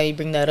of funny that you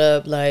bring that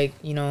up, like,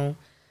 you know,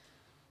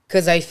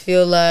 because I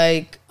feel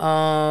like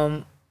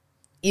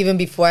even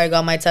before I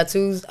got my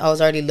tattoos, I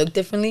was already looked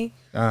differently.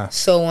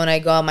 So when I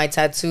got my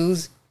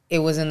tattoos, it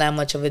wasn't that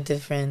much of a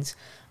difference.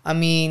 I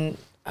mean,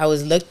 I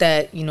was looked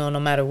at, you know, no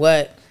matter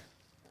what.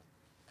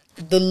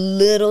 The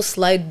little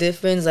slight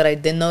difference that I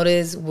did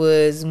notice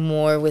was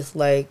more with,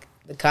 like,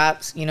 the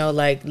cops, you know,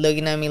 like,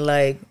 looking at me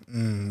like...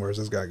 where's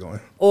this guy going?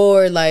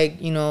 Or,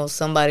 like, you know,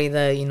 somebody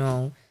that, you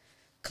know,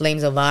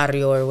 claims a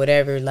barrio or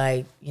whatever,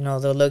 like, you know,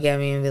 they'll look at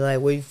me and be like,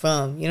 where you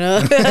from, you know?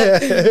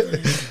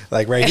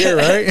 Like, right here,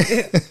 right?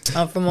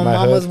 I'm from my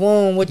mama's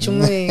womb. What you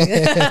mean?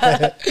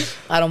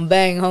 I don't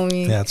bang,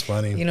 homie. That's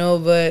funny. You know,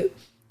 but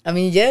I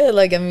mean, yeah,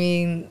 like, I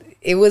mean,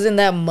 it wasn't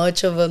that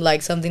much of a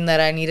like something that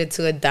I needed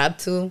to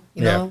adapt to,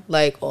 you know, Yeah.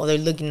 like, oh, they're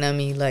looking at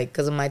me like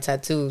because of my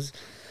tattoos.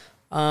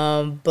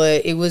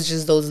 But it was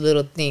just those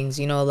little things,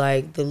 you know,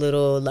 like the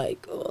little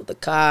like, oh, the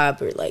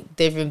cop or like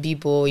different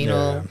people, you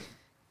know,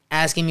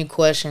 asking me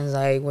questions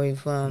like, where you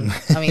from?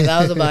 I mean, that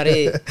was about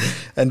it.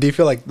 And do you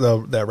feel like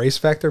that race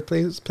factor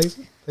plays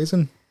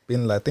in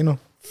being Latino?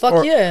 Fuck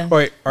Or, yeah. Or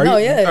wait, are No,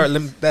 you? yeah. Or,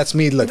 that's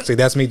me. Let's say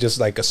that's me. Just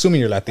like assuming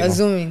you're Latino.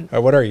 Assuming.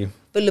 Or what are you?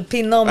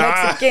 Filipino,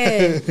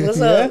 Mexican.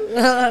 What's up?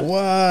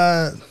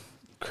 What?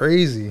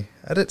 Crazy.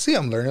 I didn't see.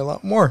 I'm learning a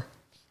lot more.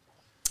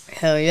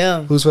 Hell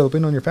yeah. Who's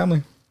Filipino in your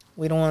family?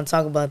 We don't want to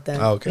talk about that.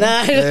 Oh, okay.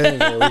 Nah. Hey,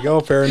 there we go.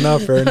 Fair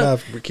enough. Fair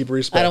enough. We keep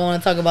respect. I don't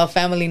want to talk about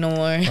family no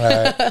more. All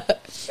right.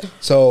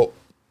 So,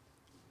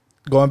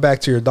 going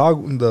back to your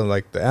dog,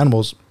 the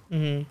animals,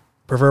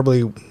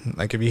 preferably,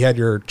 like if you had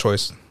your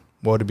choice,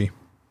 what would it be?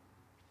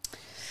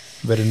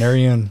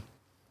 Veterinarian.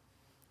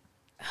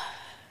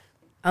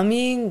 I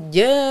mean,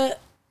 yeah,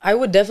 I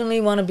would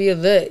definitely want to be a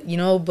vet, you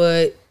know,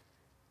 but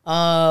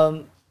I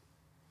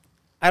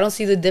don't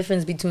see the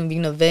difference between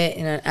being a vet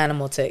and an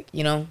animal tech,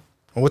 you know?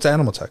 What's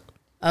animal tech?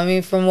 I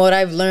mean, from what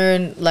I've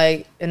learned,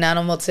 like an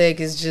animal tech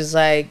is just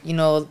like, you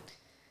know,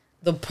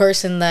 the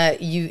person that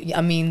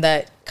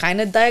that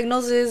kind of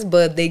diagnoses,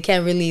 but they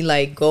can't really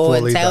like go Fully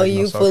and tell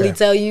diagnose, fully okay.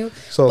 tell you.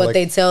 So, but like-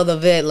 they tell the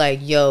vet like,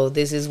 yo,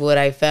 this is what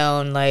I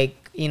found, like,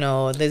 you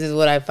know, this is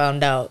what I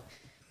found out.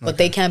 But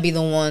they can't be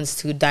the ones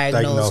to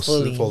diagnose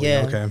fully.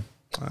 Yeah. Okay.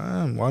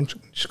 Why don't you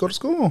just go to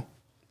school?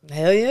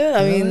 Hell yeah.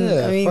 I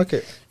mean, fuck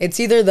it. it's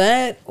either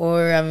that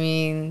or I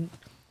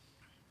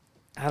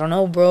don't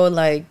know, bro.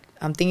 Like,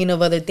 I'm thinking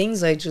of other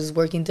things, like just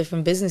working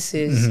different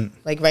businesses.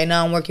 Like right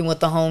now, I'm working with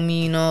the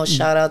homie. You know,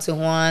 shout out to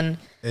Juan.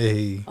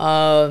 Hey.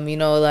 You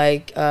know,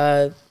 like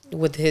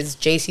with his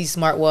JC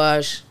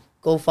smartwatch.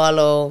 Go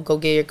follow. Go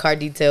get your car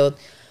detailed.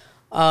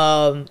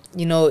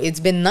 You know, it's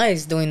been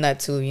nice doing that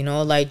too. You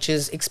know, like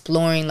just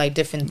exploring like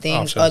different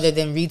things Options. other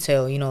than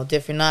retail. You know,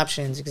 different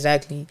options.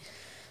 Exactly.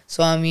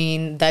 So I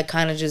mean, that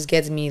kind of just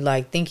gets me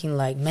like thinking,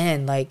 like,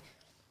 man, like,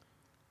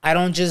 I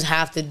don't just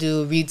have to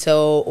do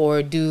retail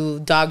or do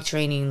dog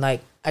training. Like,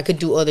 I could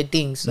do other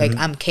things. Like,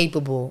 I'm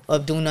capable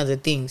of doing other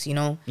things, you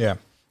know? Yeah.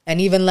 And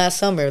even last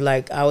summer,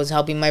 like, I was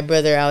helping my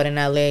brother out in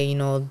LA, you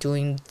know,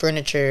 doing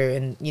furniture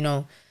and, you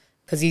know,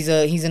 because he's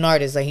an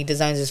artist. Like, he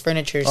designs his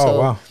furniture. Oh, So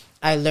wow.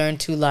 I learned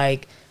to,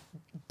 like,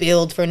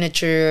 build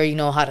furniture, you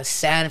know, how to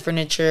sand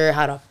furniture,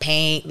 how to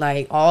paint,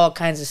 like, all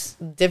kinds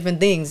of different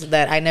things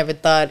that I never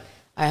thought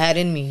I had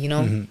in me, you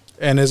know?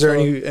 And is there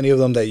any of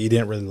them that you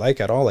didn't really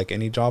like at all? Like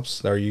any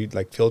jobs? Are you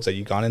like fields that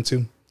you gone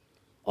into?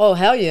 Oh,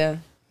 hell yeah.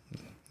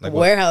 Like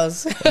what?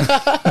 Warehouse.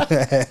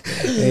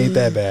 Ain't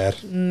that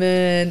bad.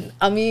 Man,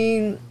 I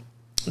mean,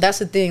 that's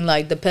the thing.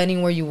 Like,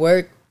 depending where you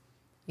work,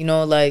 you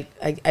know, like,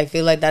 I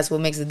feel like that's what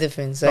makes the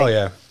difference. Like, Oh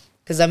yeah.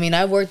 Because, I mean,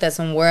 I worked at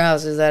some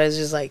warehouses that is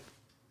just like,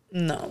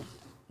 no.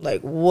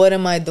 Like, what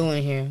am I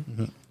doing here?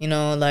 You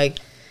know, like,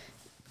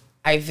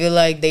 I feel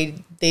like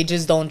they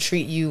just don't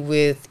treat you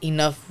with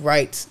enough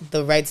rights,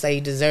 the rights that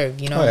you deserve,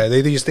 you know? Oh yeah.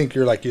 They just think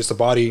you're like just a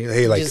body.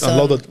 Hey, like Just,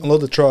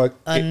 unload the truck,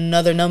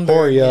 Another number.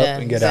 hurry up Yeah,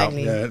 and get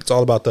exactly. out. Yeah, it's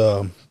all about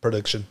the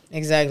production.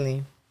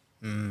 Exactly.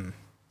 So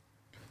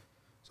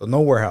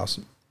no warehouse.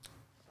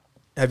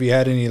 Have you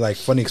had any like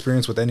funny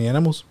experience with any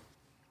animals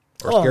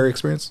or Oh. scary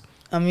experience?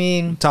 I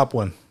mean, Top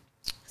one,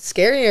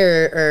 scary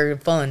or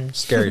fun?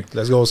 scary.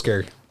 Let's go with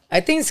scary. I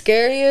think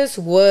scariest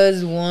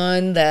was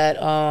one that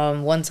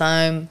one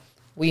time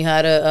we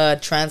had to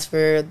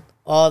transfer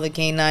all the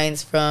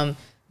canines from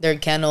their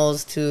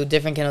kennels to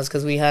different kennels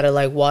because we had to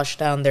like wash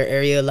down their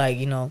area, like,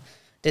 you know,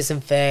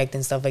 disinfect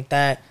and stuff like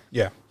that.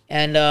 Yeah.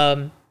 And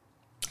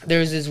there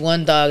was this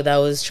one dog that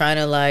was trying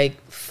to like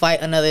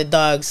fight another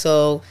dog.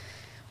 So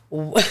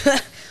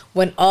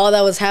when all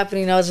that was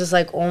happening, I was just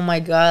like, oh my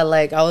God,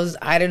 like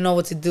I didn't know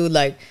what to do,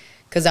 like,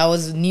 because I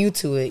was new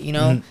to it, you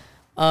know?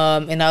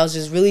 And I was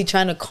just really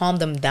trying to calm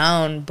them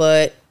down,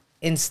 but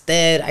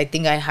instead, I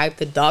think I hyped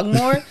the dog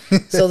more.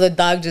 So the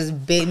dog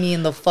just bit me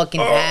in the fucking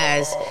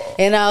ass.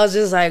 And I was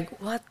just like,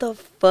 what the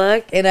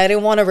fuck? And I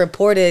didn't want to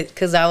report it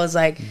because I was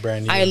like,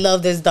 Brand new. I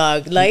love this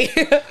dog. Like,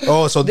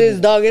 Oh, so this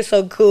dog is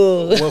so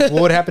cool. what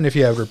would happen if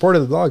you had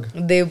reported the dog?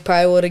 They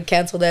probably would have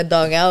canceled that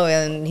dog out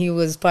and he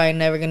was probably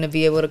never going to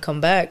be able to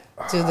come back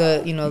to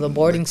the, you know, the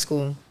boarding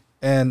school.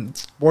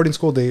 And boarding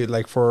school, they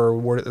like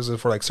is it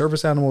for like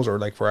service animals or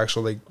like for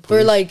actual like For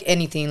police? like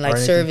anything, like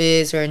anything?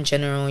 service or in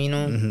general, you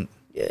know?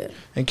 Yeah.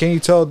 And can you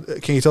tell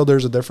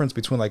there's a difference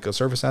between like a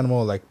service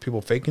animal, like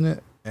people faking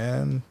it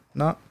and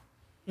not?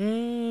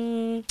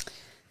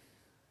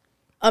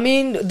 I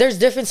mean, there's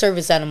different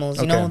service animals,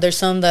 you know. Okay. There's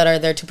some that are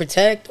there to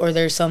protect, or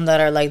there's some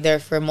that are like there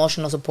for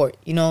emotional support,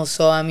 you know.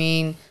 So I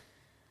mean,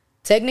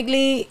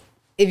 technically,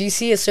 if you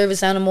see a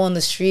service animal on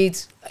the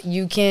streets,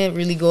 you can't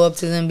really go up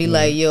to them and be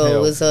like,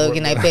 "Yo, what's up?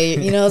 Can I pay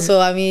you?" You know. So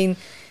I mean,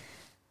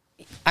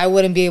 I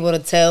wouldn't be able to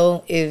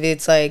tell if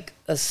it's like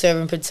a serve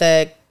and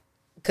protect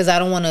because I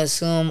don't want to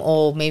assume,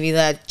 oh, maybe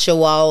that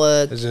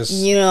Chihuahua, It's just,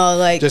 you know,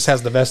 like just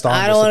has the best arm.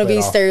 I don't want to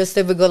be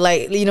stereotypical,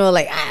 like, you know,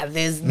 like,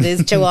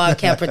 this Chihuahua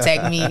can't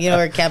protect me, you know,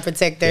 or can't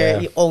protect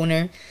their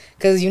owner.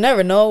 Because you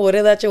never know. What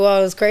if that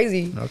Chihuahua is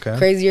crazy? Okay.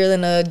 Crazier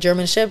than a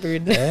German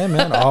Shepherd. Yeah,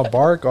 man. All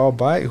bark, all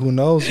bite. Who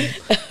knows?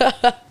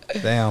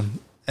 Damn.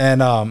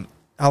 And how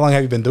long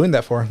have you been doing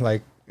that for?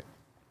 Like,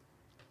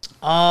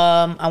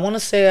 I want to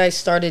say I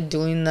started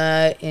doing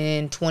that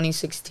in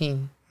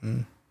 2016.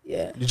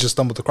 Yeah. you just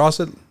stumbled across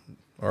it,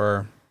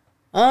 or?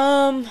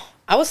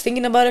 I was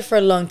thinking about it for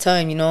a long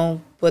time, you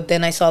know, but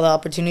then I saw the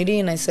opportunity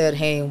and I said,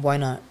 hey, why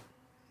not?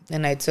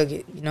 And I took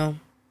it, you know,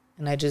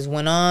 and I just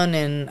went on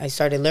and I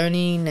started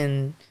learning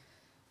and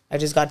I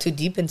just got too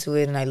deep into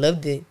it and I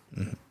loved it,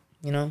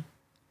 you know.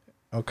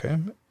 Okay.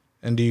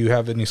 And do you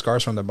have any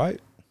scars from the bite?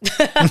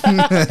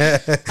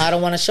 I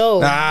don't want to show.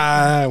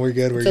 Nah, we're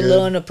good. It's a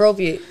little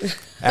inappropriate.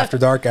 After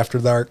dark. After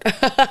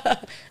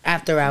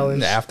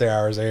hours. After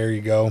hours. There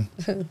you go.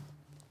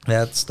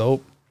 That's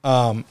dope.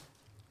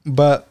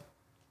 But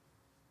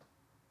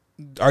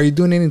are you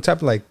doing any type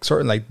of like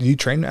sort of like, do you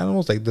train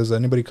animals? Like, does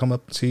anybody come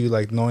up to you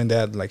like knowing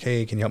that like,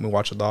 hey, can you help me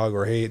watch a dog?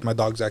 Or hey, my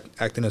dog's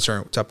acting a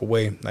certain type of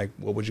way. Like,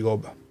 what would you go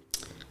about?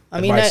 I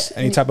mean,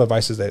 any type of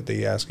advices that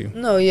they ask you?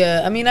 No,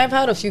 yeah. I mean, I've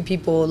had a few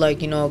people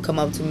like, you know, come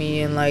up to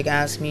me and like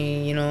ask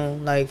me, you know,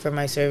 like for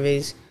my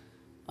surveys.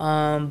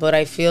 But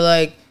I feel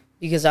like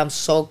because I'm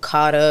so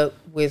caught up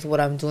with what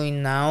I'm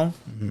doing now,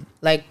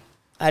 like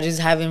I just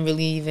haven't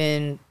really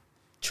even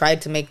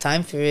tried to make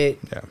time for it,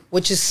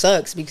 which just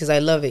sucks because I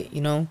love it,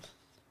 you know.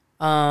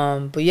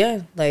 But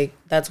yeah, like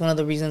that's one of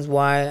the reasons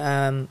why,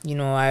 you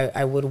know,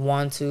 I would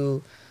want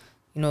to,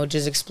 you know,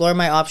 just explore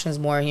my options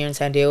more here in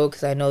San Diego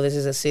because I know this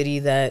is a city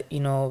that,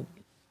 you know,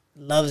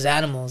 loves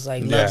animals,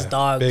 like loves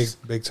dogs.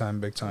 Big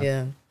time.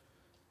 Yeah.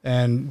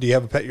 And do you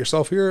have a pet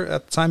yourself here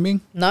at the time being?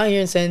 Not here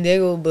in San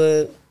Diego,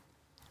 but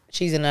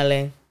she's in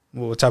LA.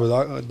 What type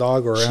of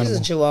dog or animal? She's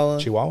a Chihuahua.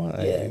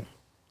 Chihuahua? Yeah.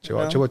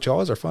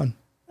 Chihuahuas are fun.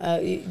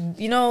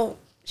 You know,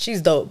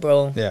 she's dope,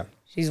 bro. Yeah.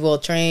 She's well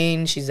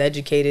trained. She's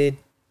educated.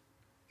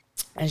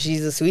 And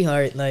she's a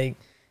sweetheart. Like,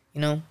 you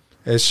know.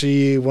 Is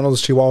she one of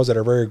those Chihuahuas that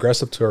are very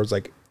aggressive towards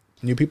like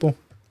new people?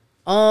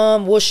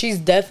 Well, she's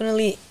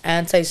definitely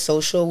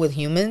antisocial with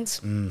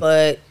humans,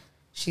 but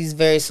she's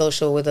very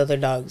social with other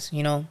dogs,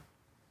 you know?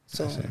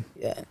 So,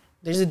 yeah,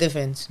 there's a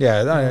difference.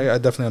 Yeah, I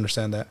definitely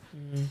understand that.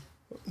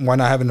 Why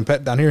not having a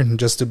pet down here?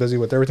 Just too busy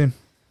with everything?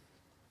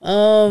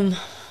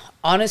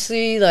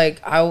 Honestly, like,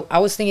 I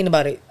was thinking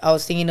about it. I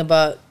was thinking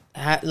about,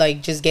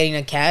 like, just getting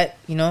a cat,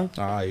 you know?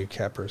 Ah, you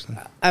cat person.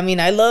 I mean,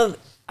 I love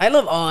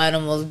all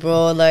animals,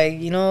 bro. Like,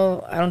 you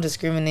know, I don't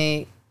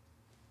discriminate.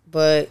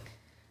 But,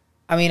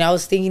 I mean, I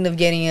was thinking of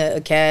getting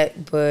a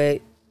cat, but,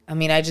 I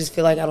mean, I just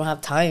feel like I don't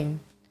have time.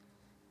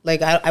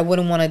 Like, I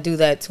wouldn't want to do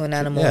that to an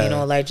animal, you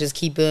know, like, just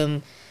keep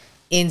him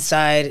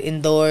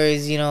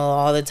indoors, you know,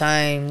 all the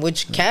time.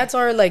 Which cats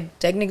are, like,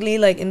 technically,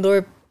 like,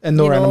 indoor you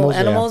know,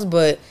 animals,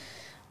 but...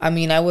 I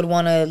mean, I would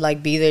want to,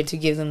 like, be there to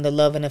give them the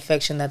love and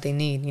affection that they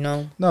need, you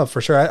know? No, for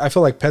sure. I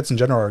feel like pets in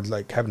general are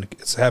like having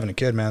a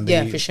kid, man.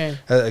 Yeah, for sure.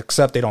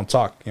 Except they don't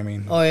talk. I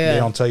mean, they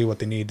don't tell you what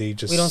they need. They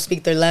just... We don't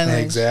speak their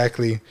language.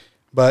 Exactly.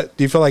 But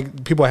do you feel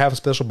like people have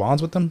special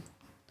bonds with them?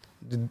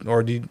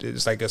 Or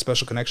it's like a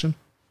special connection?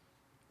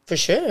 For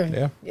sure.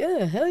 Yeah.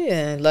 Yeah, hell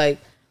yeah. Like,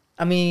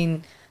 I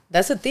mean,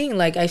 that's the thing.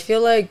 Like, I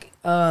feel like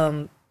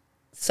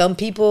some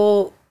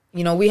people,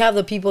 you know, we have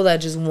the people that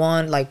just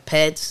want, like,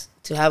 pets,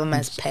 to have them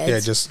as pets. Yeah,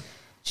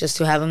 just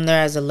to have them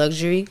there as a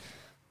luxury.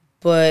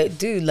 But,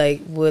 dude, like,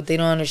 what they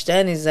don't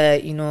understand is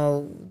that, you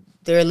know,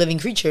 they're a living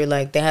creature.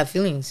 Like, they have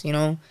feelings, you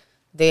know?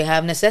 They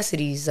have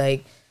necessities.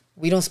 Like,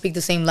 we don't speak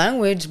the same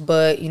language,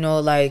 but, you know,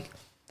 like,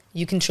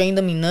 you can train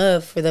them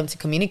enough for them to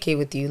communicate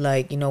with you.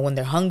 Like, you know, when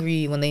they're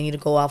hungry, when they need to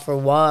go out for a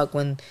walk,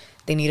 when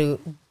they need to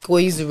go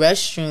use the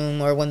restroom,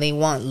 or when they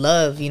want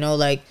love, you know?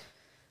 Like,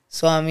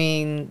 so, I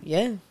mean,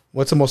 yeah.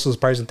 What's the most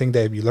surprising thing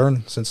that you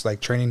learned since, like,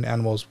 training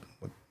animals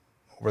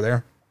over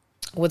there?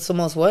 What's the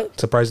most what?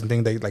 Surprising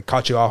thing they like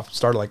caught you off,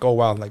 started like, oh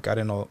wow, like I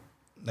didn't know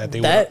that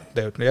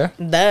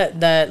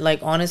that like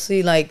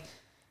honestly, like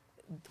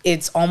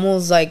it's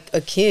almost like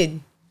a kid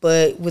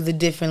but with a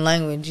different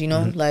language, you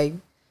know? Like,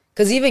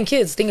 because even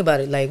kids, think about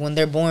it, like when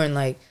they're born,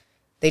 like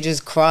they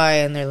just cry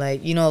and they're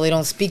like, you know, they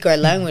don't speak our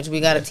language, we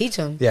got to teach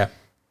them,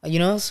 you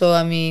know? So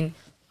I mean,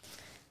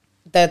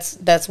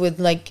 that's with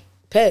like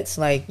pets,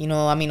 like, you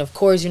know, I mean, of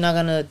course you're not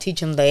gonna teach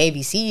them the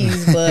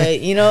ABCs,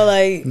 but you know,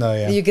 like,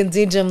 you can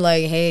teach them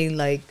like, hey,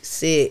 like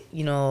sit,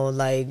 you know,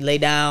 like lay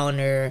down,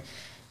 or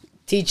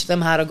teach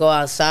them how to go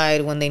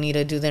outside when they need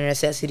to do their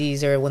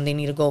necessities, or when they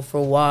need to go for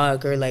a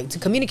walk, or like to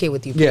communicate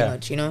with you pretty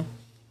much, you know?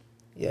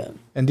 Yeah.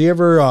 And do you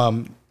ever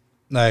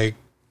like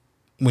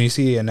when you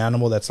see an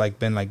animal that's like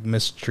been like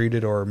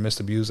mistreated or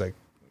misabused, like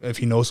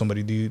if you know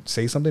somebody, do you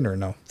say something or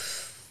no?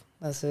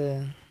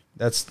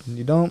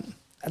 You don't?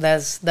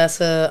 That's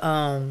a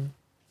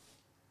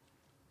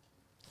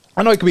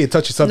I know it could be a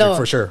touchy subject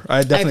for sure.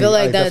 I feel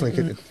like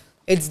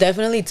it's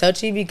definitely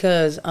touchy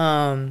because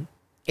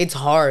it's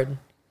hard.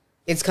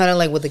 it's kind of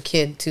like with a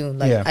kid too.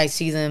 Like Yeah. I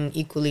see them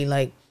equally.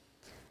 Like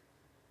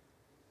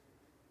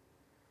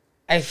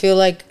I feel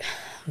like,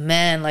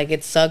 man, like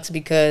it sucks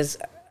because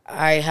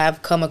I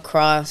have come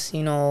across,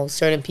 you know,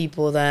 certain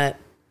people that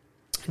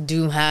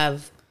do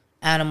have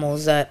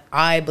animals that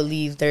I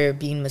believe they're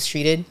being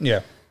mistreated.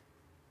 Yeah.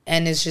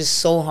 And it's just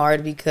so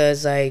hard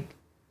because like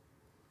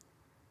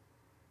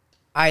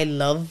I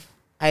love,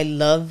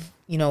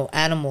 you know,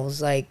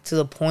 animals, like to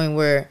the point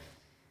where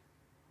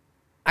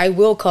I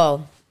will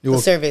call the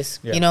service,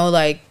 yeah. you know,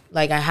 like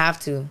I have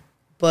to.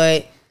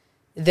 But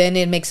then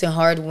it makes it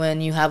hard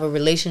when you have a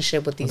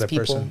relationship with these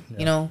people, person, yeah.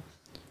 you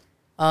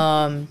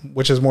know.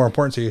 Which is more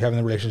important to you, having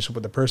a relationship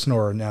with the person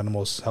or an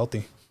animal's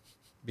healthy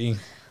being?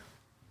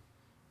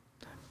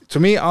 To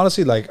me,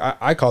 honestly, like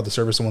I called the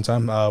service one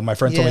time. My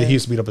friend told me Yeah. he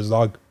used to beat up his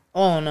dog.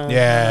 Oh no.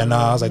 Yeah, no,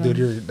 I was like,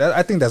 dude,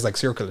 I think that's like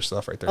serial killer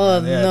stuff right there.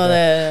 Oh, man. Yeah,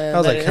 no, I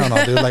was like, hell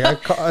no, dude.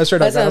 Like I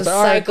straight up, That I was like, sounds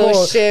all right, psycho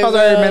cool. shit, I was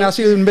like, all right, bro. man, I'll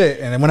see you in a bit.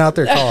 And then went out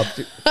there,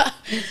 called.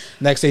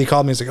 Next day he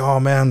called me. He's like, oh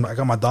man, I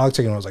got my dog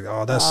taken. I was like,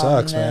 oh, that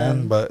sucks,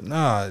 man. But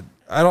nah,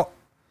 I don't.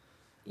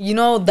 You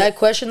know, that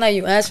question that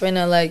you asked right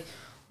now, like,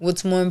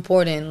 what's more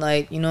important?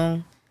 Like, you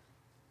know,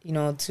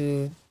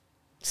 to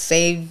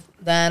save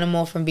the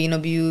animal from being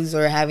abused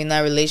or having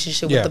that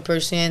relationship Yeah. with the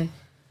person.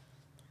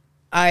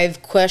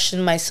 I've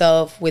questioned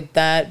myself with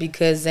that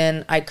because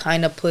then I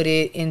kind of put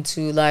it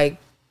into like,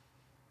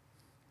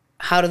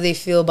 how do they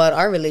feel about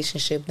our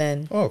relationship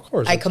then? Oh, of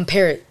course. I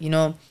compare it, you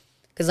know,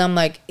 because I'm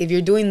like, if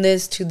you're doing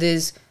this to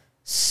this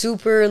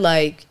super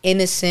like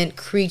innocent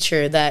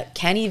creature that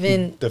can't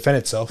even defend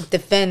itself.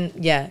 defend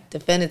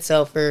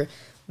itself or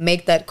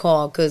make that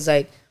call, because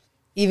like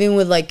even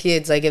with like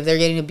kids, like if they're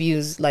getting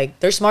abused, like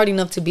they're smart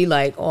enough to be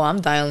like, oh,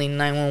 I'm dialing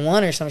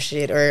 911 or some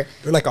shit, or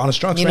They're like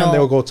honest drunks, you man. know, They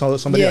will go tell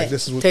somebody yeah, like,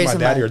 this is what tell my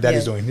daddy or somebody,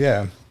 daddy's yeah. doing.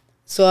 Yeah.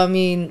 So I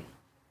mean,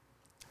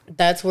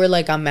 that's where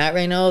like I'm at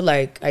right now.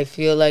 Like I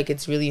feel like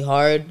it's really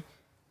hard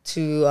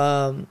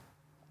to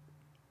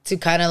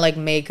kind of like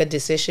make a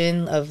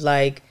decision of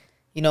like,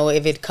 you know,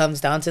 if it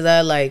comes down to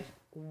that, like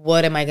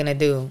what am I gonna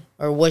do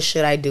or what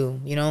should I do,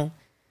 you know?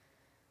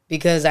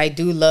 Because I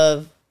do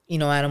love, you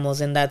know,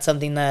 animals, and that's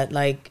something that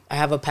like I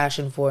have a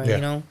passion for, Yeah.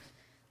 you know.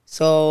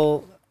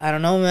 So I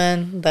don't know,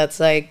 man. That's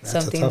like That's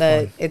a something tough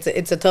that one.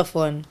 it's a tough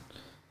one.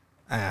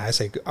 I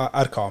say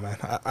I'd call, man.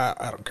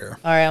 I don't care.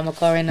 All right, I'm gonna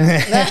call right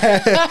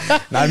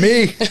now. Not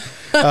me.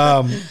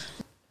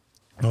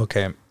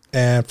 Okay.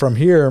 And from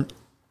here,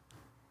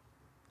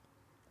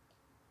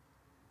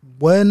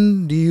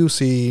 when do you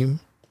see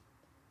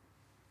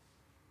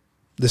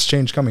this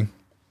change coming?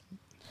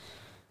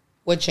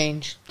 What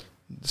change?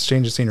 This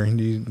change of scenery.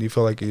 Do you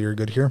feel like you're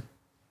good here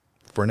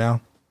for now?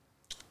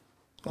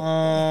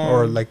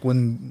 Or like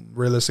when,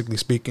 realistically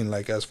speaking,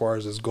 like as far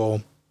as this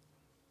goal,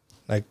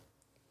 like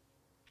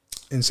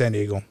in San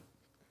Diego,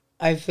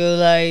 I feel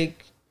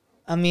like,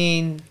 I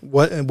mean,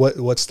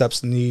 what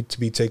steps need to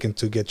be taken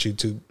to get you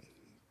to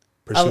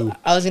pursue?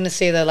 I was gonna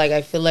say that like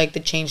I feel like the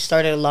change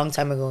started a long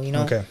time ago, you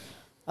know. Okay.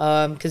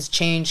 Because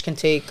change can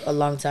take a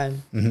long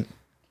time.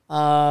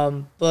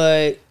 Mm-hmm.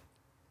 But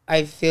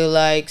I feel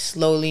like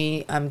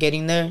slowly I'm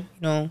getting there,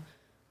 you know.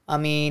 I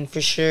mean, for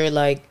sure,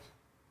 like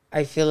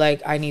I feel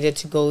like I needed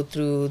to go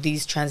through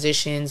these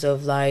transitions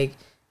of like,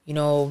 you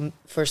know,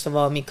 first of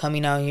all, me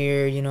coming out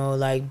here, you know,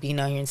 like being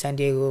out here in San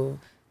Diego,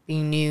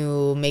 being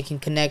new, making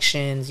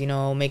connections, you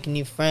know, making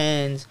new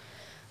friends,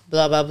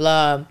 blah blah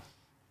blah.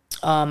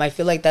 I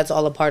feel like that's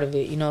all a part of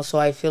it, you know. So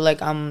I feel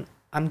like I'm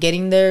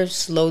getting there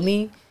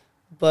slowly,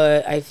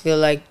 but I feel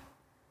like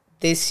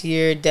this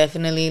year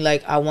definitely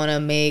like I want to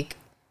make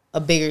a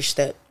bigger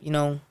step, you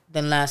know,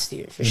 than last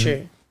year for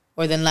sure,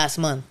 or than last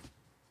month,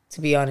 to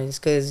be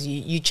honest, because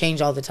you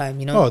change all the time,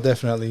 you know. Oh,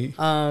 definitely.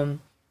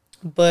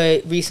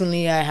 But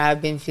recently I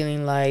have been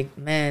feeling like,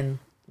 man,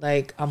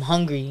 like I'm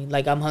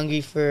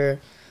hungry, for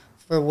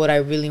what I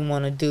really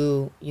want to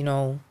do, you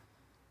know,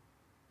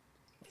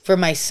 for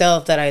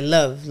myself that I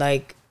love,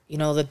 like, you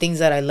know, the things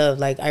that I love,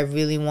 like I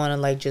really want to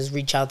like just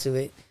reach out to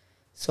it.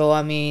 So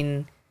I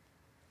mean,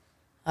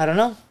 I don't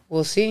know,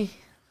 we'll see.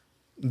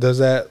 Does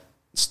that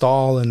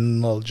stall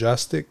and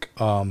logistic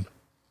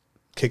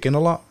kick in a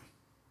lot,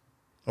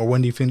 or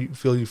when do you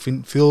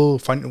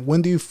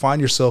when do you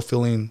find yourself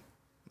feeling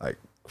like,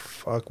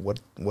 fuck,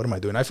 what am I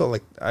doing? I feel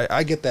like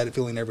I get that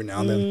feeling every now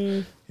and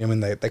then. I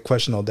mean, that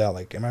question, no doubt,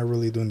 like, am I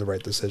really doing the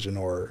right decision?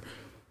 Or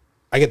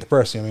I get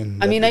depressed. I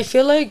mean, I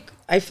feel like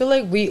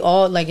we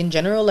all, like in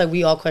general, like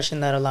we all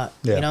question that a lot.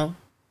 Yeah. You know,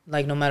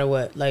 like no matter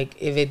what, like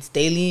if it's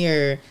daily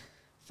or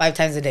 5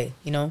 times a day,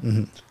 you know.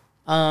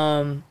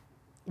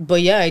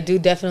 But yeah, I do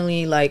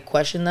definitely like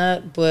question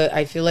that, but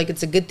I feel like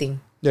it's a good thing.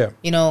 Yeah.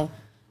 You know,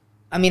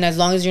 I mean, as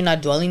long as you're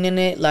not dwelling in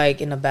it,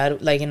 like in a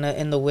bad, like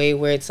in the way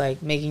where it's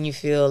like making you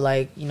feel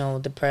like, you know,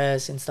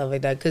 depressed and stuff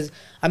like that. Because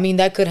I mean,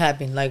 that could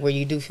happen, like where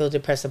you do feel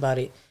depressed about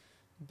it.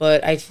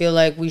 But I feel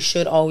like we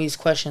should always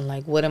question,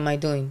 like, what am I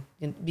doing?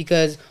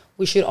 Because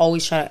we should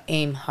always try to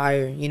aim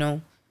higher, you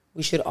know?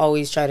 We should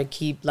always try to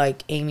keep,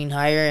 like, aiming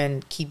higher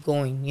and keep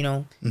going, you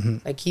know?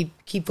 Like,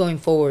 keep going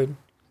forward.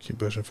 Keep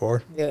pushing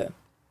forward. Yeah.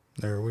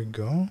 There we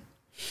go.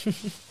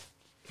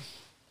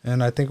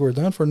 And I think we're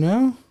done for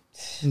now.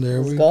 There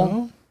Let's we go.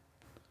 go.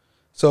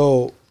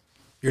 So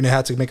you're gonna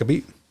have to make a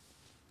beat.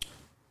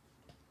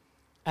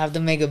 I have to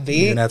make a You're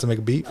beat. gonna have to make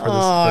a beat for this,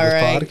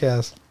 Alright.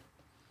 podcast.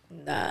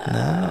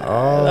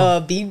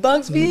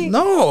 Beatbox beat?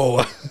 No.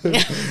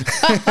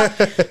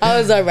 I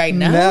was like, right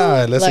now?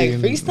 Nah, let's like see.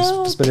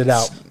 freestyle? Spit it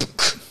out.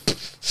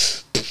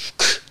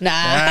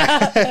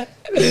 Nah.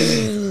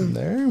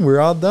 There, we're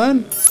all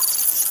done.